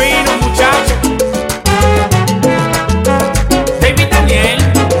 písame fino, muchacho. David Daniel.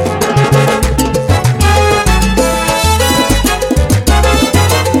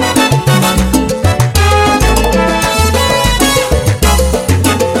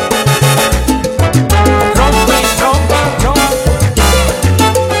 Rompe, rompe, rompe.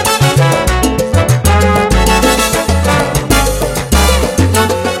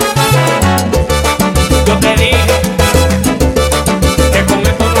 Yo te dije que con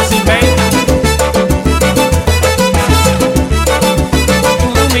esto no se inventa.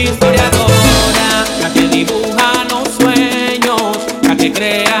 Tú mi historiadora, la que dibuja los sueños, la que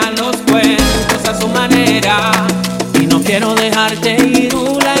crea los cuentos a su manera. Y no quiero dejarte ir,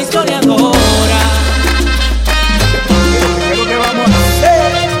 tú la historiadora. ¿Qué es lo que vamos a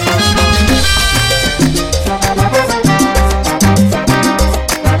hacer?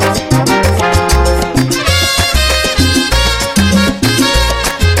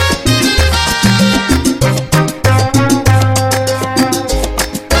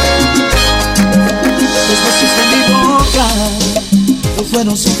 Los besos de mi boca no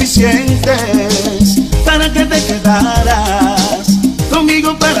fueron suficientes para que te quedaras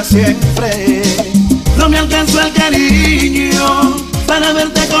conmigo para siempre. No me alcanzó el cariño para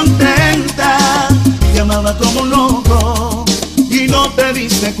verte contenta. Te amaba como un loco y no te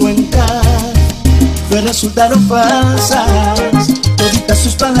diste cuenta. Pues resultaron falsas toditas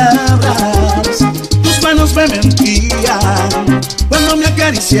sus palabras. Tus manos me mentían cuando me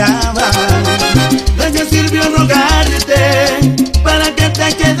acariciaban. De qué sirvió rogarte para que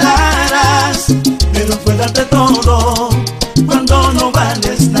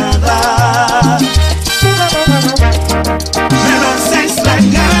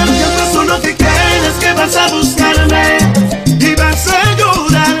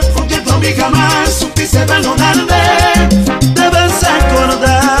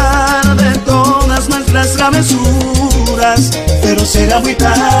será muy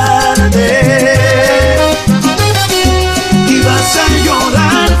tarde. Y vas a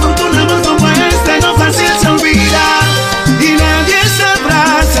llorar porque un amor como este no fácil se olvida. Y nadie sabrá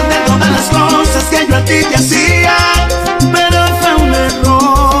de todas las cosas que yo a ti te hacía. Pero fue un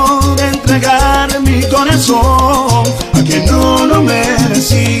error entregar mi corazón a quien no lo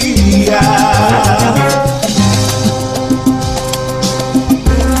merecía.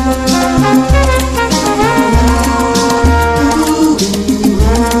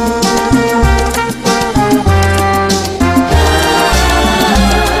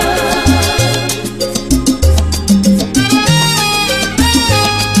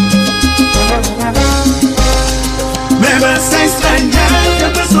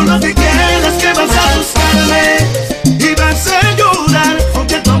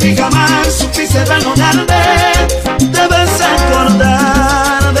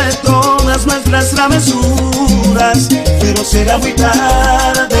 Travesuras, pero será muy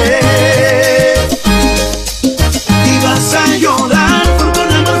tarde. Y vas a llorar porque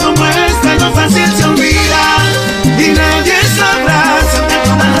un amor como este no fácil se olvida. Y nadie sabrá de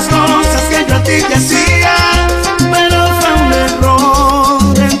todas las cosas que yo a ti te hacía. Pero fue un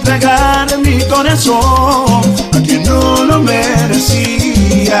error entregar mi corazón a quien no lo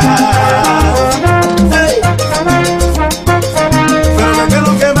merecía. Hey. Pero ¿qué es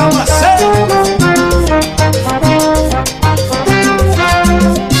lo que vamos a hacer?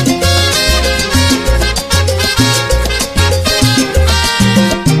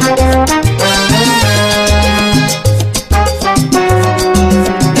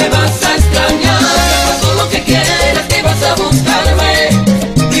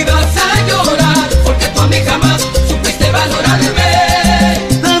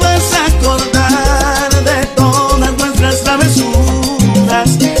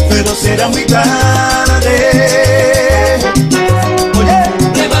 Será muy tarde. Oye,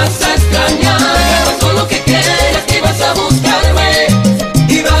 me vas a extrañar por todo lo que quieras que vas a buscarme.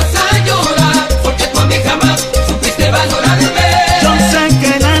 Y vas a llorar porque tú a mí jamás supiste valorarme. Yo sé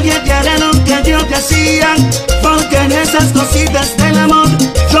que nadie te hará lo que yo te hacía, porque en esas cositas del amor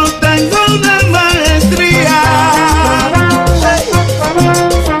yo tengo una maestría.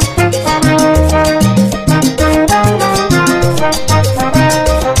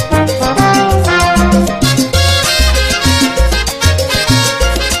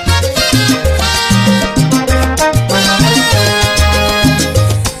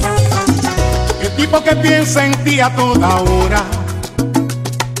 Que piensa en ti a toda hora,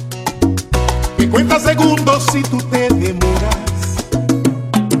 que cuenta segundos si tú te demoras,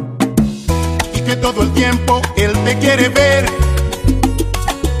 y que todo el tiempo él te quiere ver,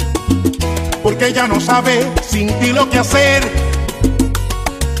 porque ya no sabe sin ti lo que hacer,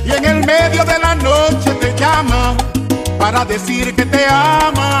 y en el medio de la noche te llama para decir que te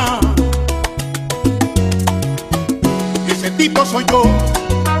ama. Ese tipo soy yo.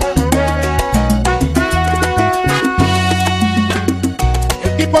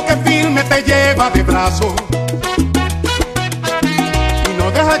 Que firme te lleva de brazo y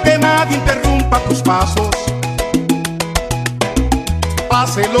no deja que nadie interrumpa tus pasos.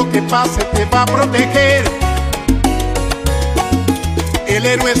 Pase lo que pase, te va a proteger. El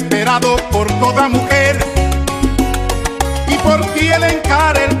héroe esperado por toda mujer, y por ti él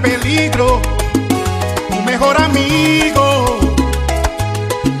encara el peligro, tu mejor amigo.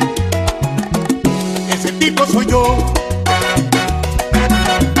 Ese tipo soy yo.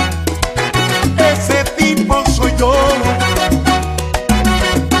 Ese tipo soy yo.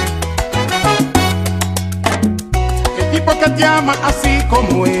 El tipo que te ama así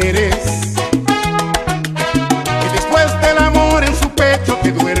como eres, y después del amor en su pecho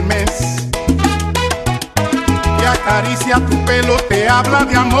te duermes, te acaricia tu pelo, te habla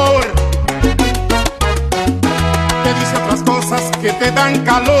de amor, te dice otras cosas que te dan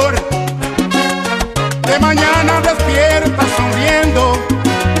calor. De mañana despiertas sonriendo,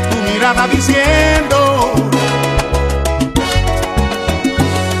 mirada diciendo,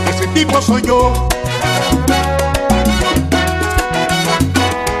 ese tipo soy yo.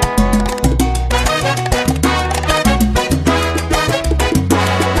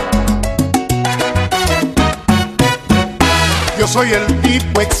 Yo soy el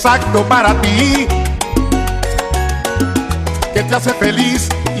tipo exacto para ti, que te hace feliz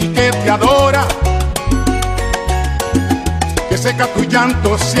y que te adora, que seca tu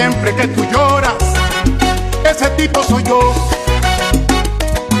llanto siempre que tú lloras. Ese tipo soy yo.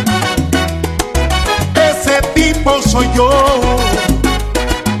 Ese tipo soy yo.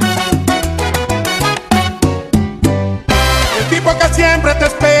 El tipo que siempre te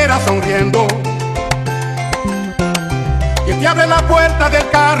espera sonriendo, que te abre la puerta del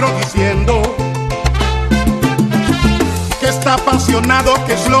carro diciendo que está apasionado,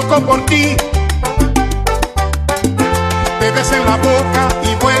 que es loco por ti. Te besa en la boca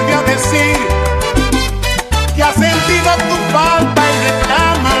y vuelve a decir que ha sentido tu falta y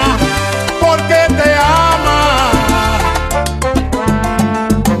reclama porque te ama.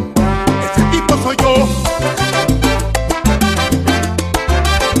 Ese tipo soy yo.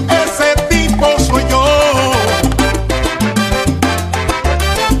 Ese tipo soy yo.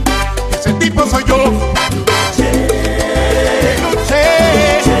 Ese tipo soy yo.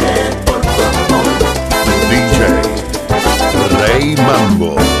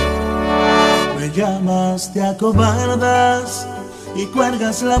 RayMambo. Me llamas, te acobardas y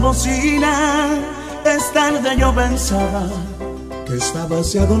cuelgas la bocina. Es tarde, yo pensaba que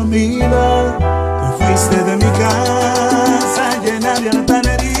estabas ya dormida. Te fuiste de mi casa llena de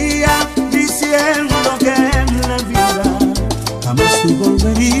altanería, diciendo que en la vida jamás tú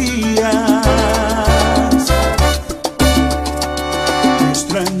volverías.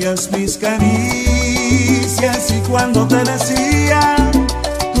 Extrañas mis caricias y cuando te decía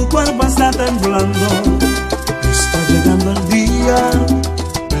tu cuerpo está temblando, está llegando el día,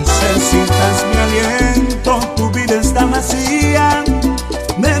 necesitas mi aliento, tu vida está vacía.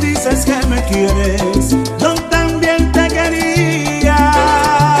 Me dices que me quieres, yo también te quería.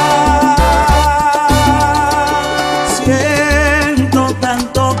 Siento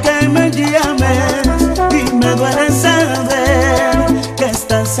tanto que me llames y me duele saber que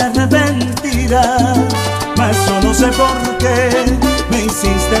estás arrepentida, mas yo no sé por qué me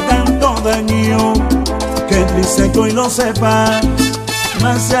hiciste tanto daño. Qué triste que hoy lo sepas,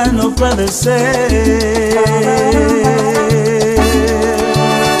 mas ya no puede ser.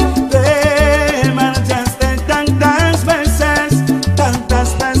 Te marchaste tantas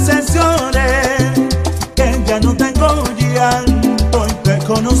veces lloré, que ya no tengo llanto y te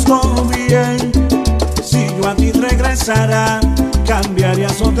conozco bien. Si yo a ti regresara,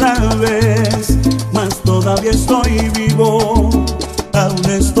 cambiarías otra vez, mas todavía estoy vivo, aún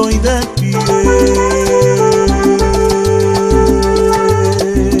estoy de pie.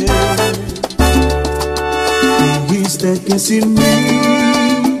 Dijiste que sin mí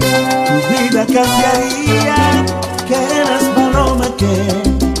tu vida cambiaría, que eras paloma que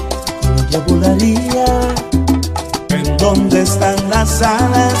con ella volaría. ¿En dónde están las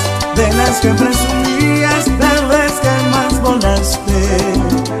alas de las que presumías? La vez que más volaste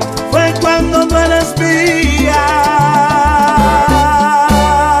fue cuando tú eras mía.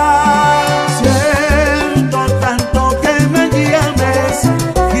 Siento tanto que me llames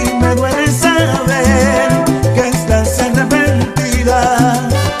y me duele saber que estás arrepentida,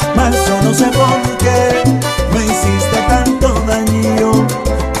 mas yo no sé por qué me hiciste tanto daño.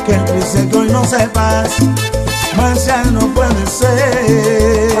 Que triste que hoy no sepas, mas ya no puede ser.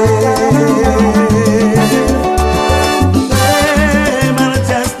 Te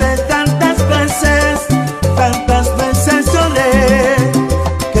marchaste tantas veces lloré,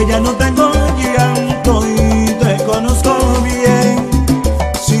 que ya no tengo llanto y te conozco bien.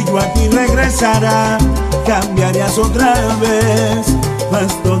 Si yo a ti regresara, cambiarías otra vez,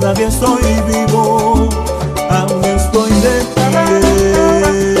 mas todavía estoy vivo, aún estoy de pie.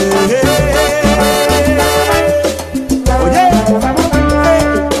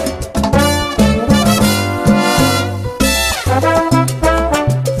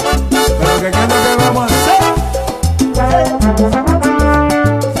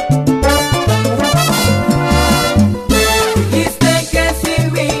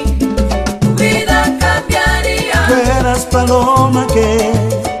 Paloma que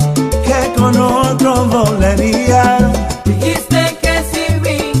con otro volaría. Dijiste que sin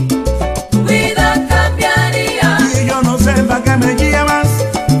mí tu vida cambiaría. Y yo no sé para qué me llamas,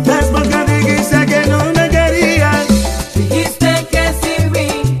 es porque dijiste que no me querías. Dijiste que sin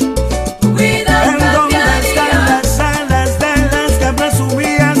mí tu vida cambiaría. ¿En dónde están las alas de las que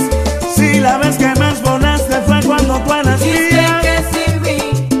presumías? Si la vez que más volaste fue cuando tú eras mía. Dijiste que sin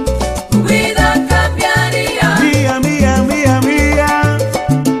mí tu vida cambiaría. Mía, mía, mía, mía,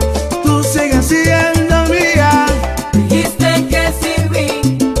 tú sigues siendo mía. Dijiste que sin mí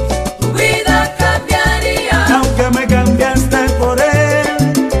tu vida cambiaría. Aunque me cambiaste por él,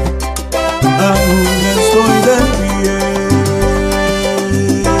 aún estoy de pie.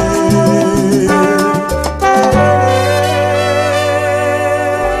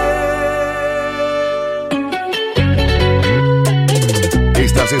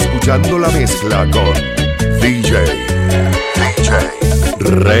 Estás escuchando la mezcla con DJ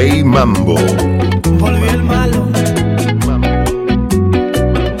RayMambo. Volvió el malo.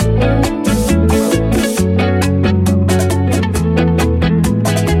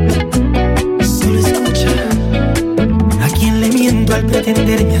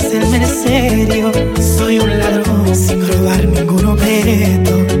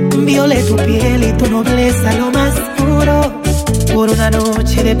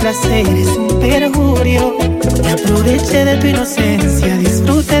 placer es un perjurio. Me aproveché de tu inocencia,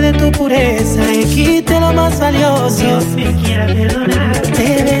 disfrute de tu pureza y quite lo más valioso. Dios me quiera perdonar.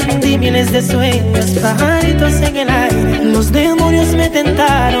 Te vendí miles de sueños, pajaritos en el aire. Los demonios me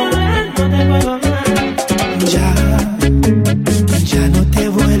tentaron. No te puedo amar. Ya no te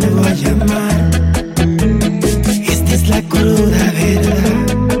vuelvo a llamar. Esta es la cruda verdad.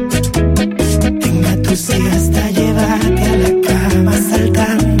 Sí, hasta llevarte a la cama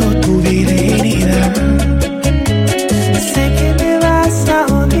saltando tu virginidad. Sé que me vas a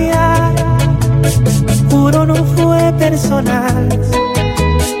odiar, juro no fue personal.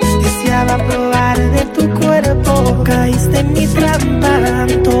 Deseaba probar de tu cuerpo, caíste en mi trampa,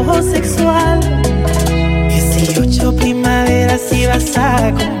 antojo sexual. 18 primaveras ibas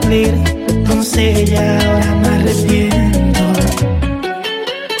a cumplir, no sé, ya ahora me arrepiento.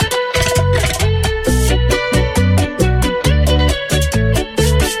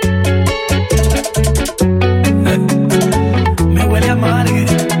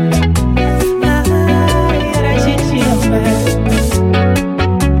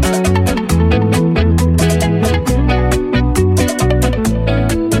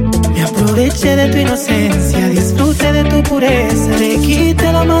 De tu inocencia, disfrute de tu pureza, le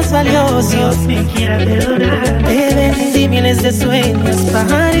quite lo más valioso. Dios me quiera perdonar. Te vendí miles de sueños,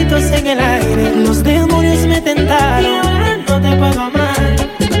 pajaritos en el aire. Los demonios me tentaron. No te puedo amar.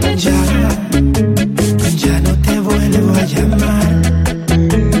 Ya no te vuelvo a llamar.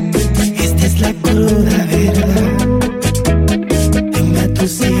 Esta es la cruda verdad. Venga tú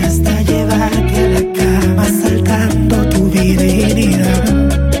sí hasta llevarte a la cama saltando tu virginidad.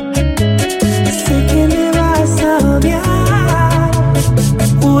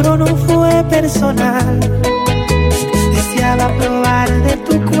 Juro no fue personal. Deseaba probar de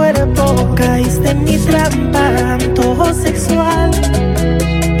tu cuerpo, caíste en mi trampa, antojo sexual.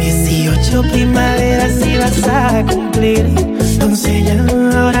 18 primaveras ibas a cumplir, entonces ya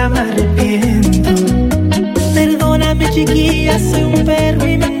ahora me arrepiento. Perdóname chiquilla, soy un perro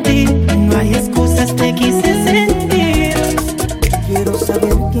y mentí. No hay excusas, te quise sentir. Quiero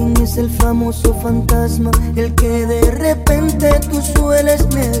saber quién es el famoso fantasma, el que de repente tú sueles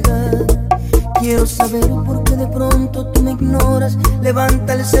negar. Quiero saber por qué de pronto tú me ignoras.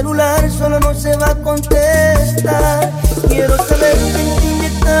 Levanta el celular, solo no se va a contestar. Quiero saber quién te ha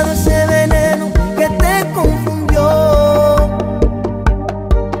inyectado ese veneno que te confundió.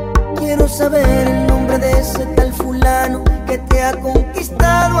 Quiero saber el nombre de ese tal fulano que te ha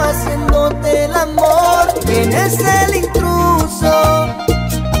conquistado haciéndote el amor. ¿Quién es el intruso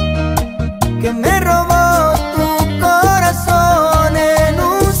que me robó tu corazón en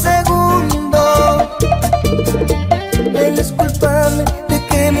un segundo? Él es culpable de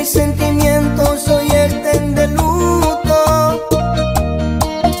que mis sentimientos hoy estén de luto.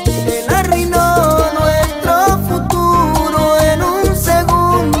 Él arruinó nuestro futuro en un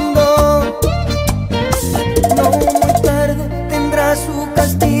segundo. No muy tarde tendrá su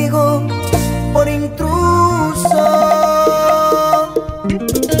castigo por intruso.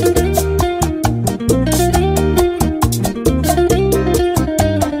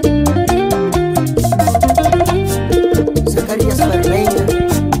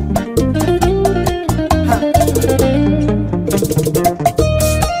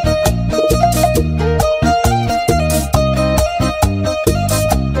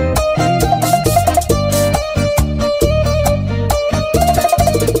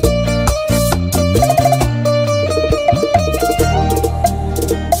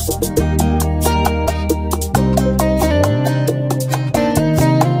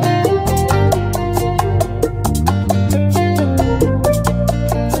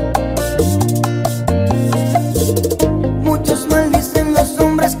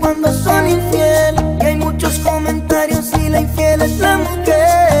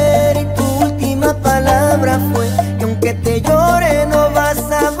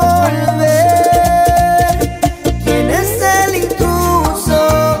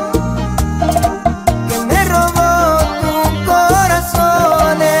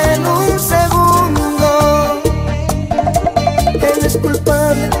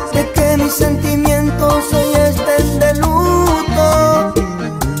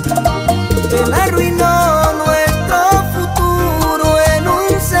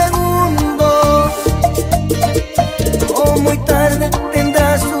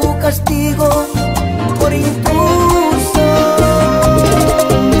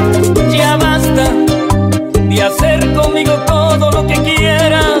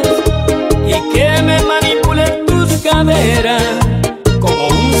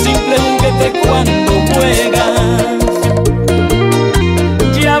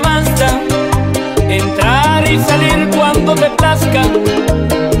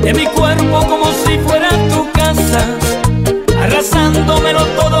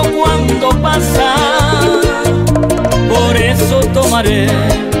 tomaré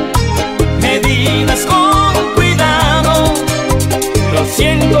medidas con cuidado. Lo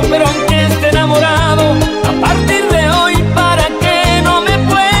siento, pero aunque esté enamorado, a partir de hoy para que no me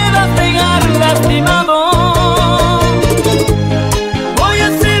puedas dejar lastimado, voy a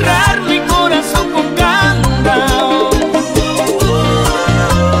cerrar mi corazón con candado.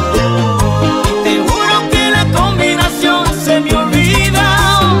 Y te juro que la combinación se me olvida.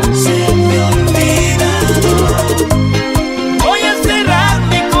 Voy a cerrar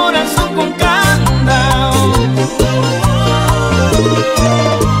mi corazón con candado.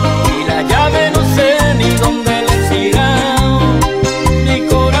 Y la llave no sé ni dónde le he tirado. Mi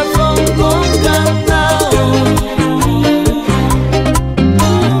corazón con candado.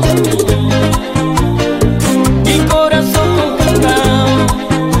 Mi corazón con candado.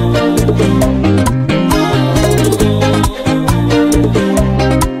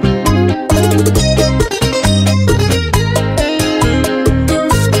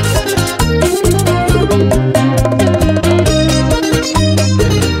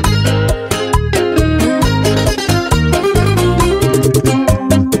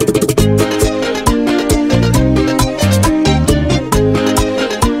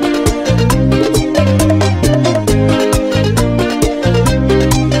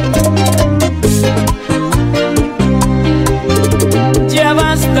 Ya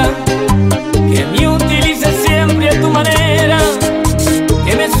basta que me utilices siempre a tu manera,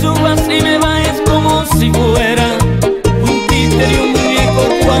 que me subas y me bajes como si fuera un títere y un muñeco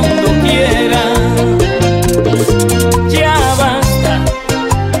cuando quiera. Ya basta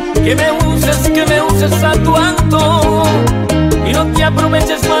que me uses a tu antojo y no te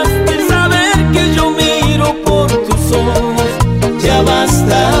aproveches más de saber que yo miro por tus ojos. Ya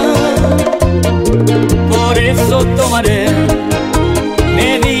basta, por eso tomaré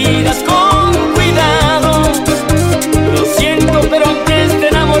medidas con cuidado. Lo siento, pero aunque esté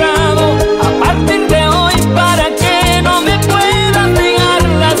enamorado, a partir de hoy para que no me puedas dejar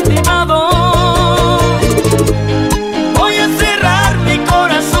lastimado, voy a cerrar mi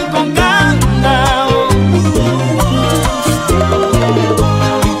corazón con candado.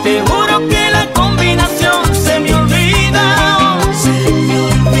 Y te juro que la combinación se me olvida.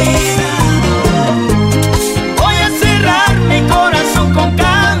 Voy a cerrar mi corazón con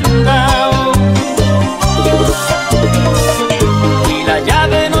candado. Y la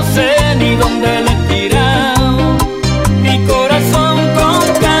llave no sé ni dónde le he tirado. Mi corazón con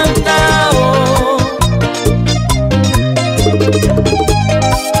candado.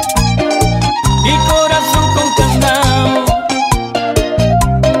 Mi corazón con candado.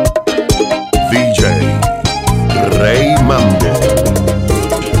 DJ RayMambo.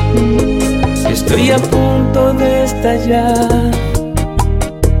 Estoy a punto de estallar.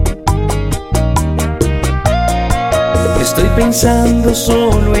 Estoy pensando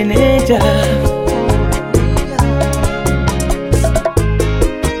solo en ella.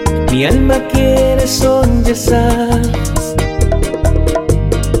 Mi alma quiere sollozar,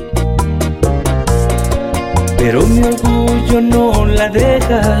 pero mi orgullo no la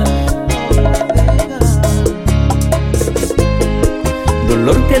deja.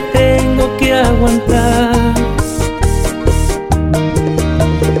 Dolor que tengo que aguantar,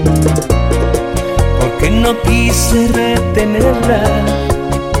 porque no quise retenerla.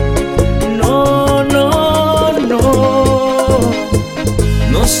 No, no, no.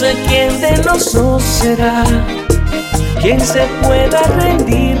 No sé quién de los dos será quien se pueda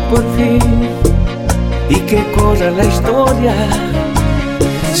rendir por fin y que corra la historia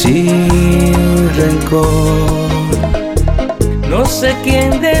sin rencor. No sé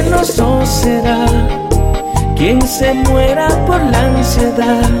quién de los dos será quien se muera por la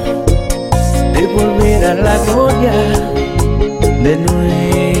ansiedad de volver a la gloria de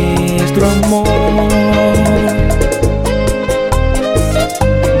nuestro amor.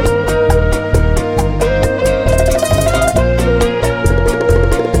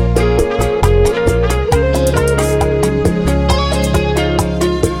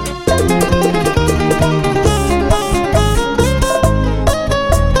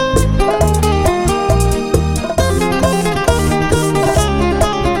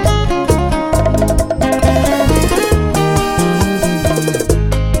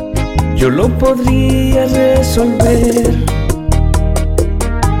 Yo lo podría resolver,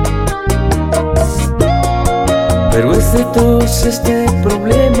 pero es de todos este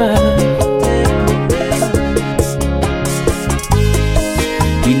problema.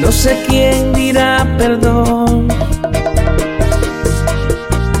 Y no sé quién dirá perdón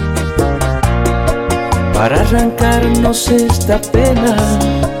para arrancarnos esta pena.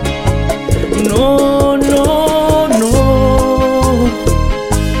 No, no, no.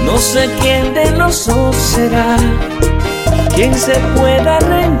 sé quién de los dos será quien se pueda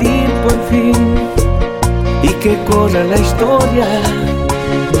rendir por fin y que corra la historia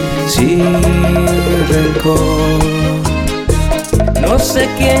sin rencor. No sé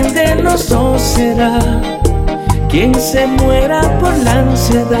quién de los dos será quien se muera por la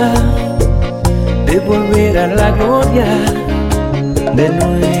ansiedad de volver a la gloria de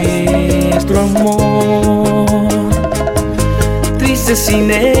nuestro amor. Triste sin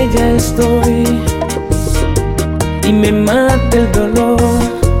ella estoy y me mata el dolor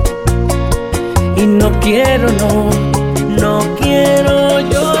y no quiero, no quiero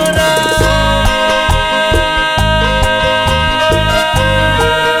llorar.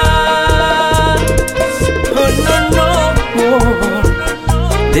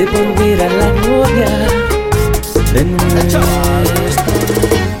 De volver a la gloria de nuestro.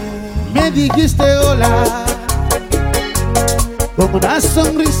 Me dijiste hola con una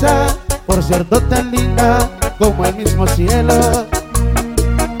sonrisa, por cierto tan linda como el mismo cielo.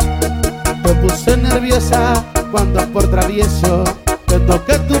 Te puse nerviosa cuando por travieso te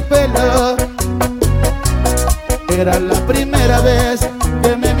toqué tu pelo. Era la primera vez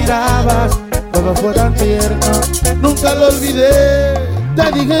que me mirabas, todo fue tan tierno, nunca lo olvidé. Te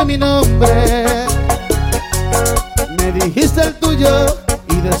dije mi nombre, me dijiste el tuyo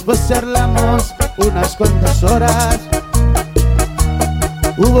y después charlamos unas cuantas horas.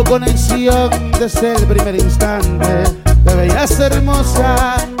 Hubo conexión desde el primer instante, te veías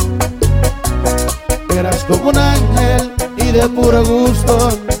hermosa, eras como un ángel y de puro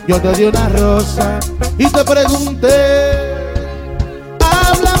gusto yo te di una rosa y te pregunté,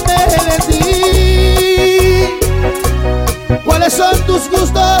 háblame de ti. ¿Cuáles son tus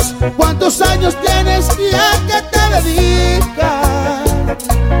gustos? ¿Cuántos años tienes y a qué te dedicas?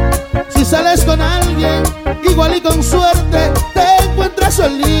 Si sales con alguien, igual y con suerte te encuentras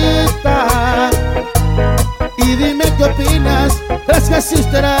solita. Y dime qué opinas, ¿crees que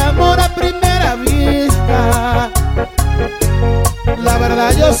existe el amor a primera vista? La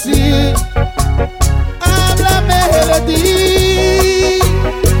verdad yo sí, háblame de ti.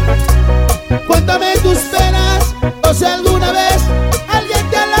 Cuéntame tus penas, o si alguna vez alguien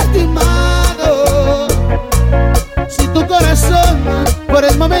te ha lastimado. Si tu corazón por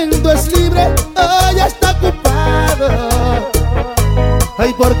el momento es libre, hoy ya está ocupado.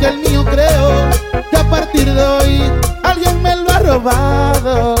 Ay, porque el mío creo que a partir de hoy alguien me lo ha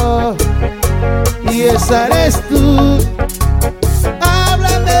robado. Y esa eres tú,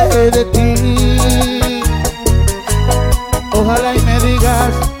 háblame de ti. Ojalá y me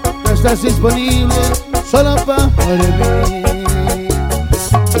digas que estás disponible solo para mí.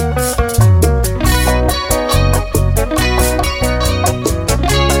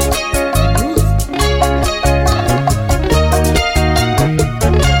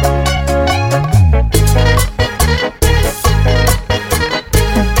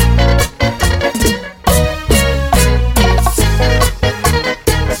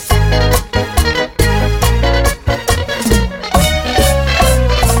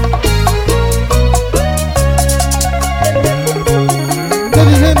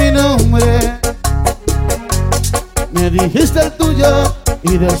 Dijiste el tuyo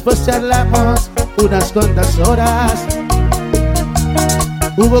y después charlamos unas cuantas horas.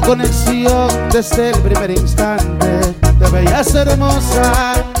 Hubo conexión desde el primer instante, te veías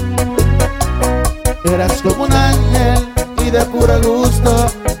hermosa, eras como un ángel y de puro gusto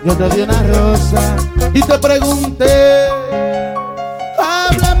yo te di una rosa y te pregunté,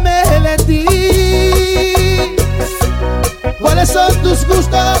 háblame de ti. ¿Cuáles son tus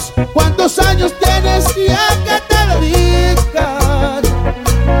gustos? ¿Cuántos años tienes y a qué te dedicas?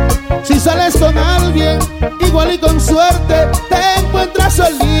 Si sales con alguien, igual y con suerte te encuentras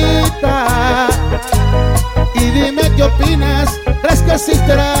solita. Y dime qué opinas, ¿crees que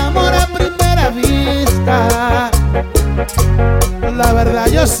existe el amor a primera vista? La verdad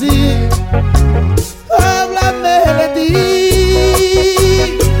yo sí, háblame de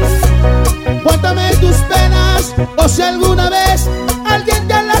ti. Cuéntame tus penas, o si alguna vez alguien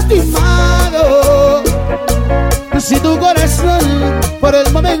te ha lastimado. Si tu corazón por el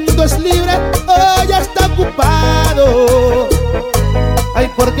momento es libre, hoy ya está ocupado. Ay,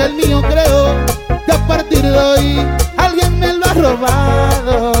 porque el mío creo que a partir de hoy alguien me lo ha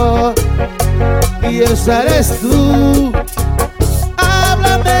robado. Y esa eres tú,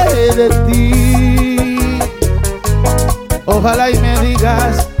 háblame de ti. Ojalá y me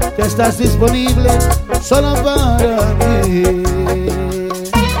digas que estás disponible solo para mí.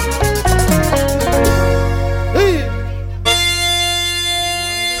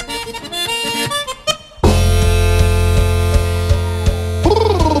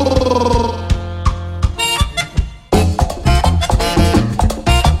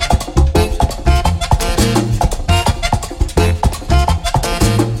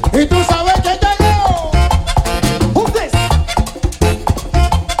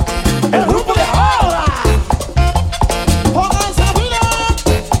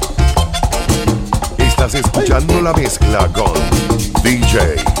 armando la mezcla con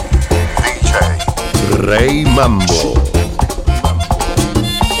DJ RayMambo.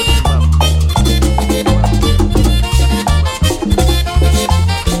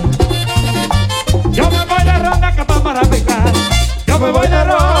 Yo me voy de ronda que vamos a picar. Yo me voy de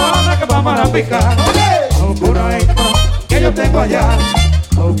ronda que vamos a picar. Una hembra que yo tengo allá.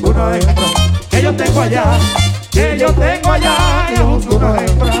 Una hembra que yo tengo allá. Que yo tengo allá. Y una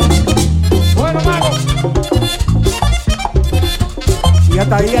hembra. Bueno, mago. Ella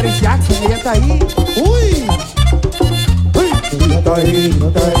está ahí, Ari Jackson. Ella está ahí. Uy. Ella está ahí, ella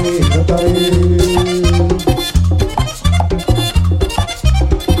está ahí, ella está ahí.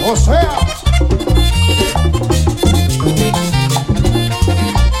 O sea.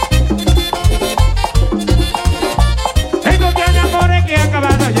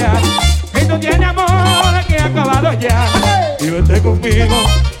 Y vete conmigo,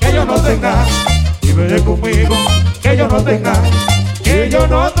 que yo no tenga. Y vete conmigo, que yo no tenga. Que yo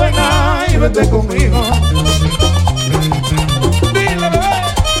no tenga. Y vete conmigo. Dile, bebé.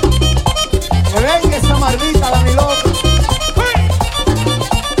 Que venga esa maldita, la mi loca.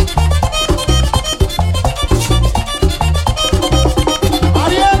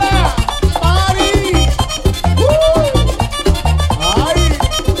 ¡Mariela! ¡Mari! ¡Ay!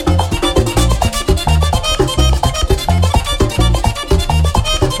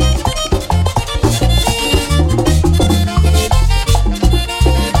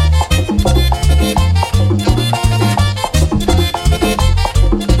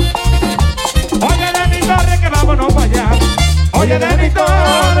 Oye, de mi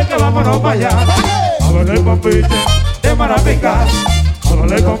torre, que vámonos para allá. Háblale con piche de Marapica.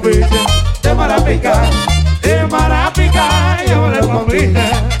 Háblale con piche de Marapica. De Marapica, y háblale con piche.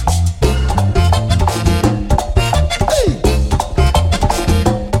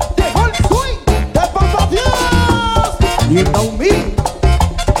 Llegó el swing de Papá Dios. Y el Naomi.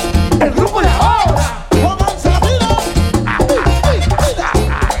 El grupo de ahora. Pónganse la pila.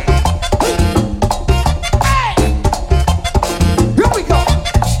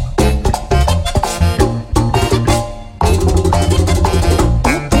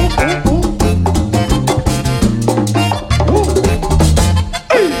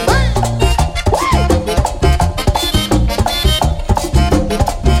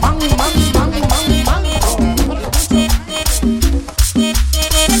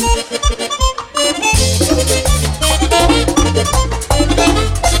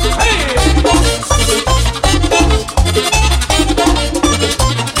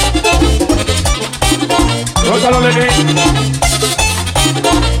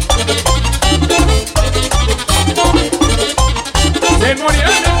 Se murió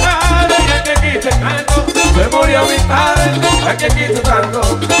mi padre y el que quise tanto. Se murió mi padre, el que quise tanto.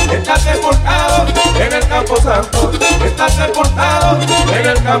 Está sepultado en el campo santo. Está sepultado en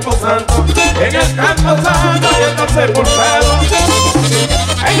el campo santo. En el campo santo y está sepultado.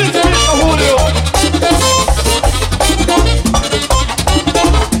 En el 5 de julio.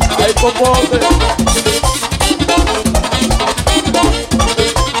 Ay, popote.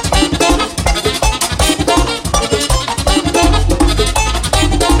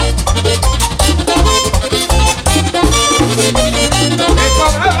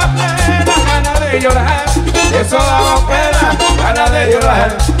 Eso daba pena, ganas de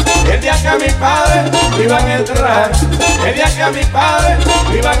llorar. El día que a mi padre me iban a enterrar. El día que a mi padre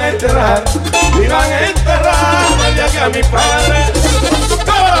me iban a enterrar. Me iban a enterrar. El día que a mi padre.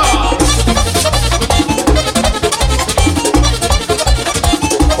 ¡Oh!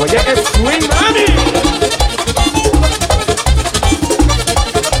 Oye, que swing, mami.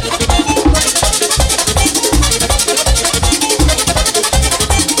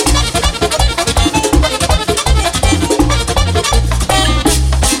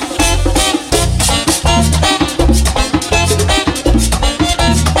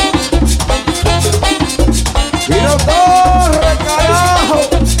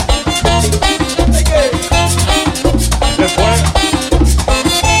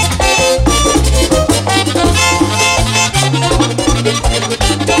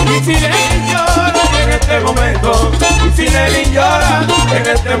 En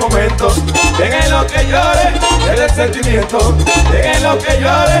este momento, dejen lo que llore, que del sentimiento, dejen lo que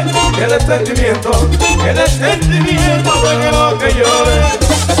llore, que del sentimiento, que del sentimiento, dejen lo que llore.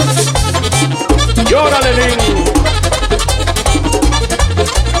 Llórale, niño.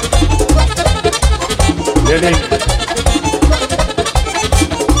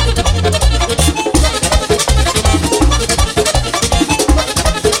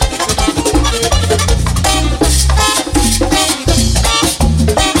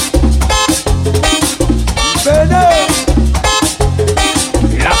 Ven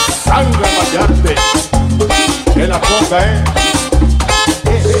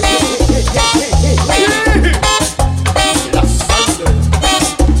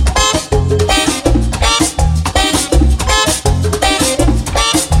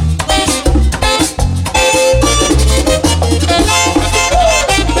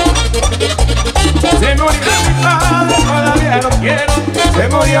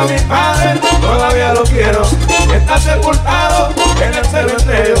murió mi padre, todavía lo quiero. Está sepultado en el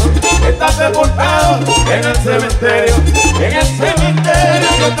cementerio. Está sepultado en el cementerio. En el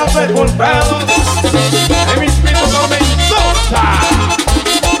cementerio está sepultado. En mis pisos no me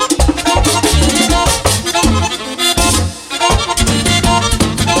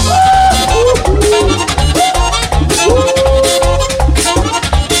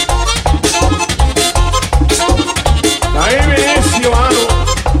ahí me Giovanni,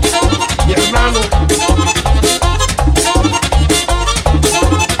 mi hermano.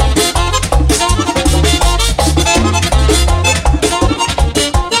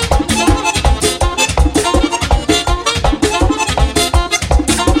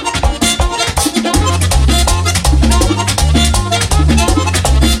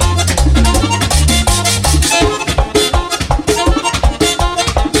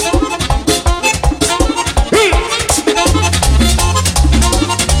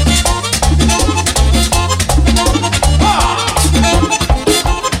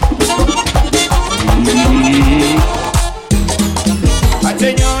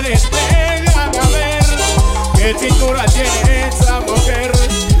 Señores, vengan a ver qué cintura tiene esa mujer.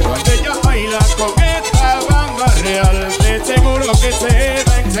 Cuando ella baila con esta banda real, de seguro que se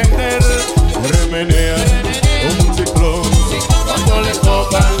va a encender. Se remenea un ciclón cuando le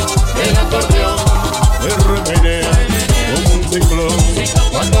tocan el acordeón. Se remenea un ciclón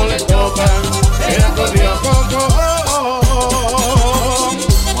cuando le tocan el acordeón.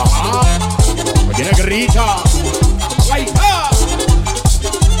 Ajá, me tiene que risa.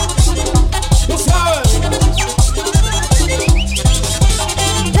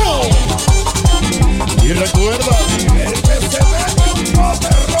 Y recuerda, el que se mete un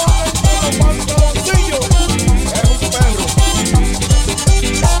poterrón en los pantaloncillos es un perro.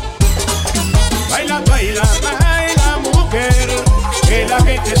 Baila, baila, baila, mujer, que la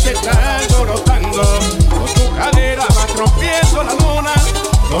gente se está alborotando. Con tu cadera va rompiendo la luna,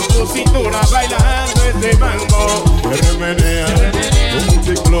 con tu cintura bailando este mambo. Que remenea un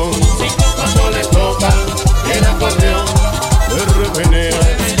ciclón cuando le tocan el acordeón. Que remenea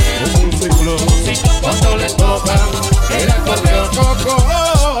un ciclón cuando le tocan el acordeón.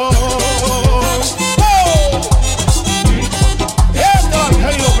 Esto es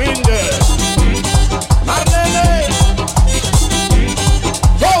Helio Minder, Marlene,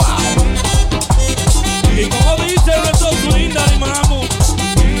 Joa. Y como dice nuestro swing, RayMambo.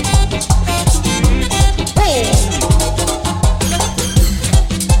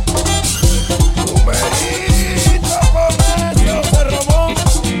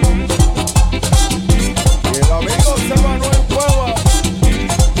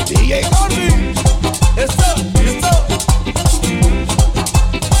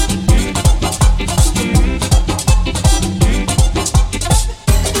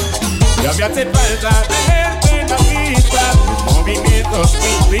 Ya me hace falta verte en la pista, movimientos me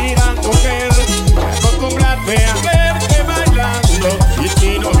inspiran, mujer. Acostumbrarme a verte bailando, y si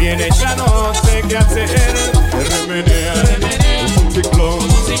no vienes ya no sé qué hacer. Se remenea un ciclón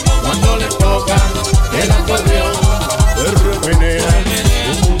cuando le tocan el acordeón. Se remenea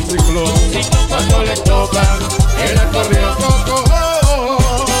un ciclón cuando le tocan el acordeón.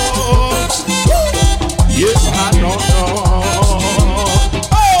 Yeah, no, no.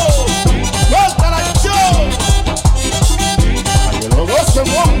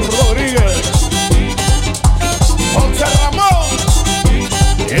 Juan Rodríguez, José Ramón,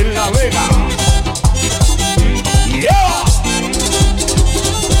 en La Vega. Yeah.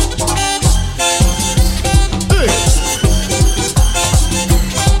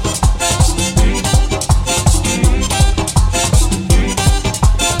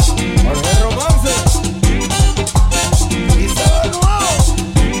 Jorge Romance, Isabel Nuevo,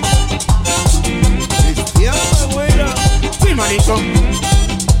 Cristiano Buena. Sí, manito.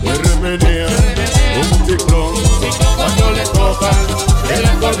 Se remenea un ciclón cuando le tocan el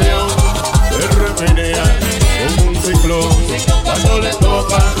acordeón. Se remenea un ciclón cuando le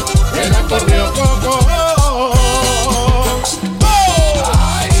tocan el acordeón.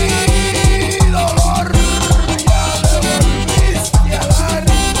 Ay, dolor, ya me volviste a dar.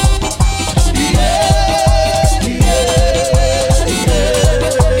 Yeah, yeah,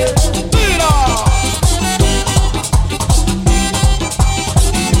 yeah. Mira.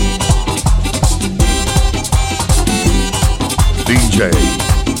 DJ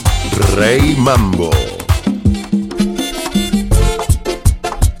RayMambo.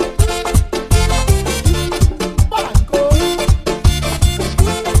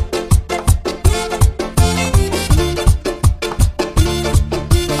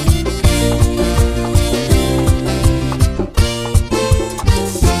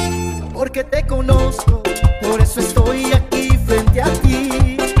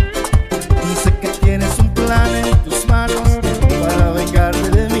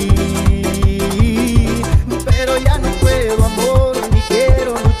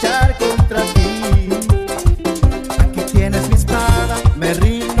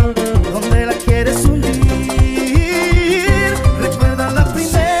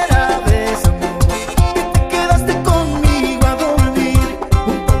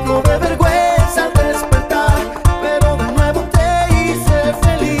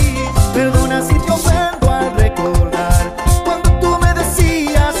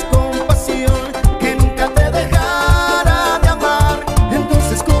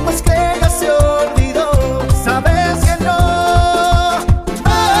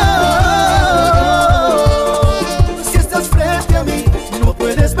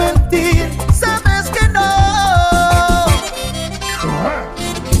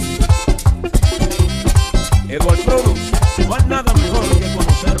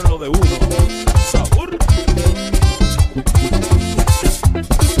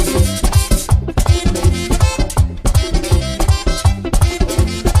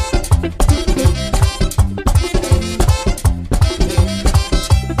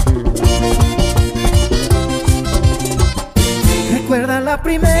 la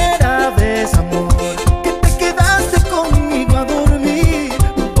primera vez, amor, que te quedaste conmigo a dormir.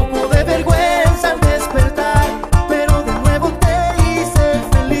 Un poco de vergüenza al despertar, pero de nuevo te hice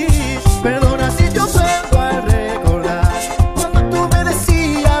feliz. Perdona si yo vuelvo a recordar cuando tú me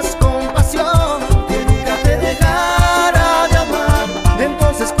decías con pasión que nunca te dejara de amar.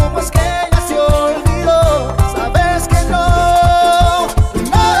 Entonces, ¿cómo es que ya se olvidó? Sabes que no.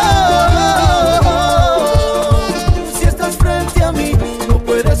 Si estás frente a mí, no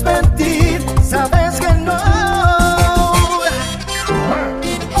puedes mentir. Sabes que no.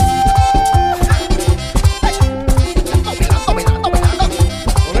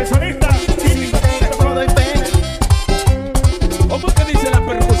 Profesionista, ¿cómo es que dice la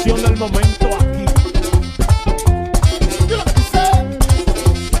percusión del momento?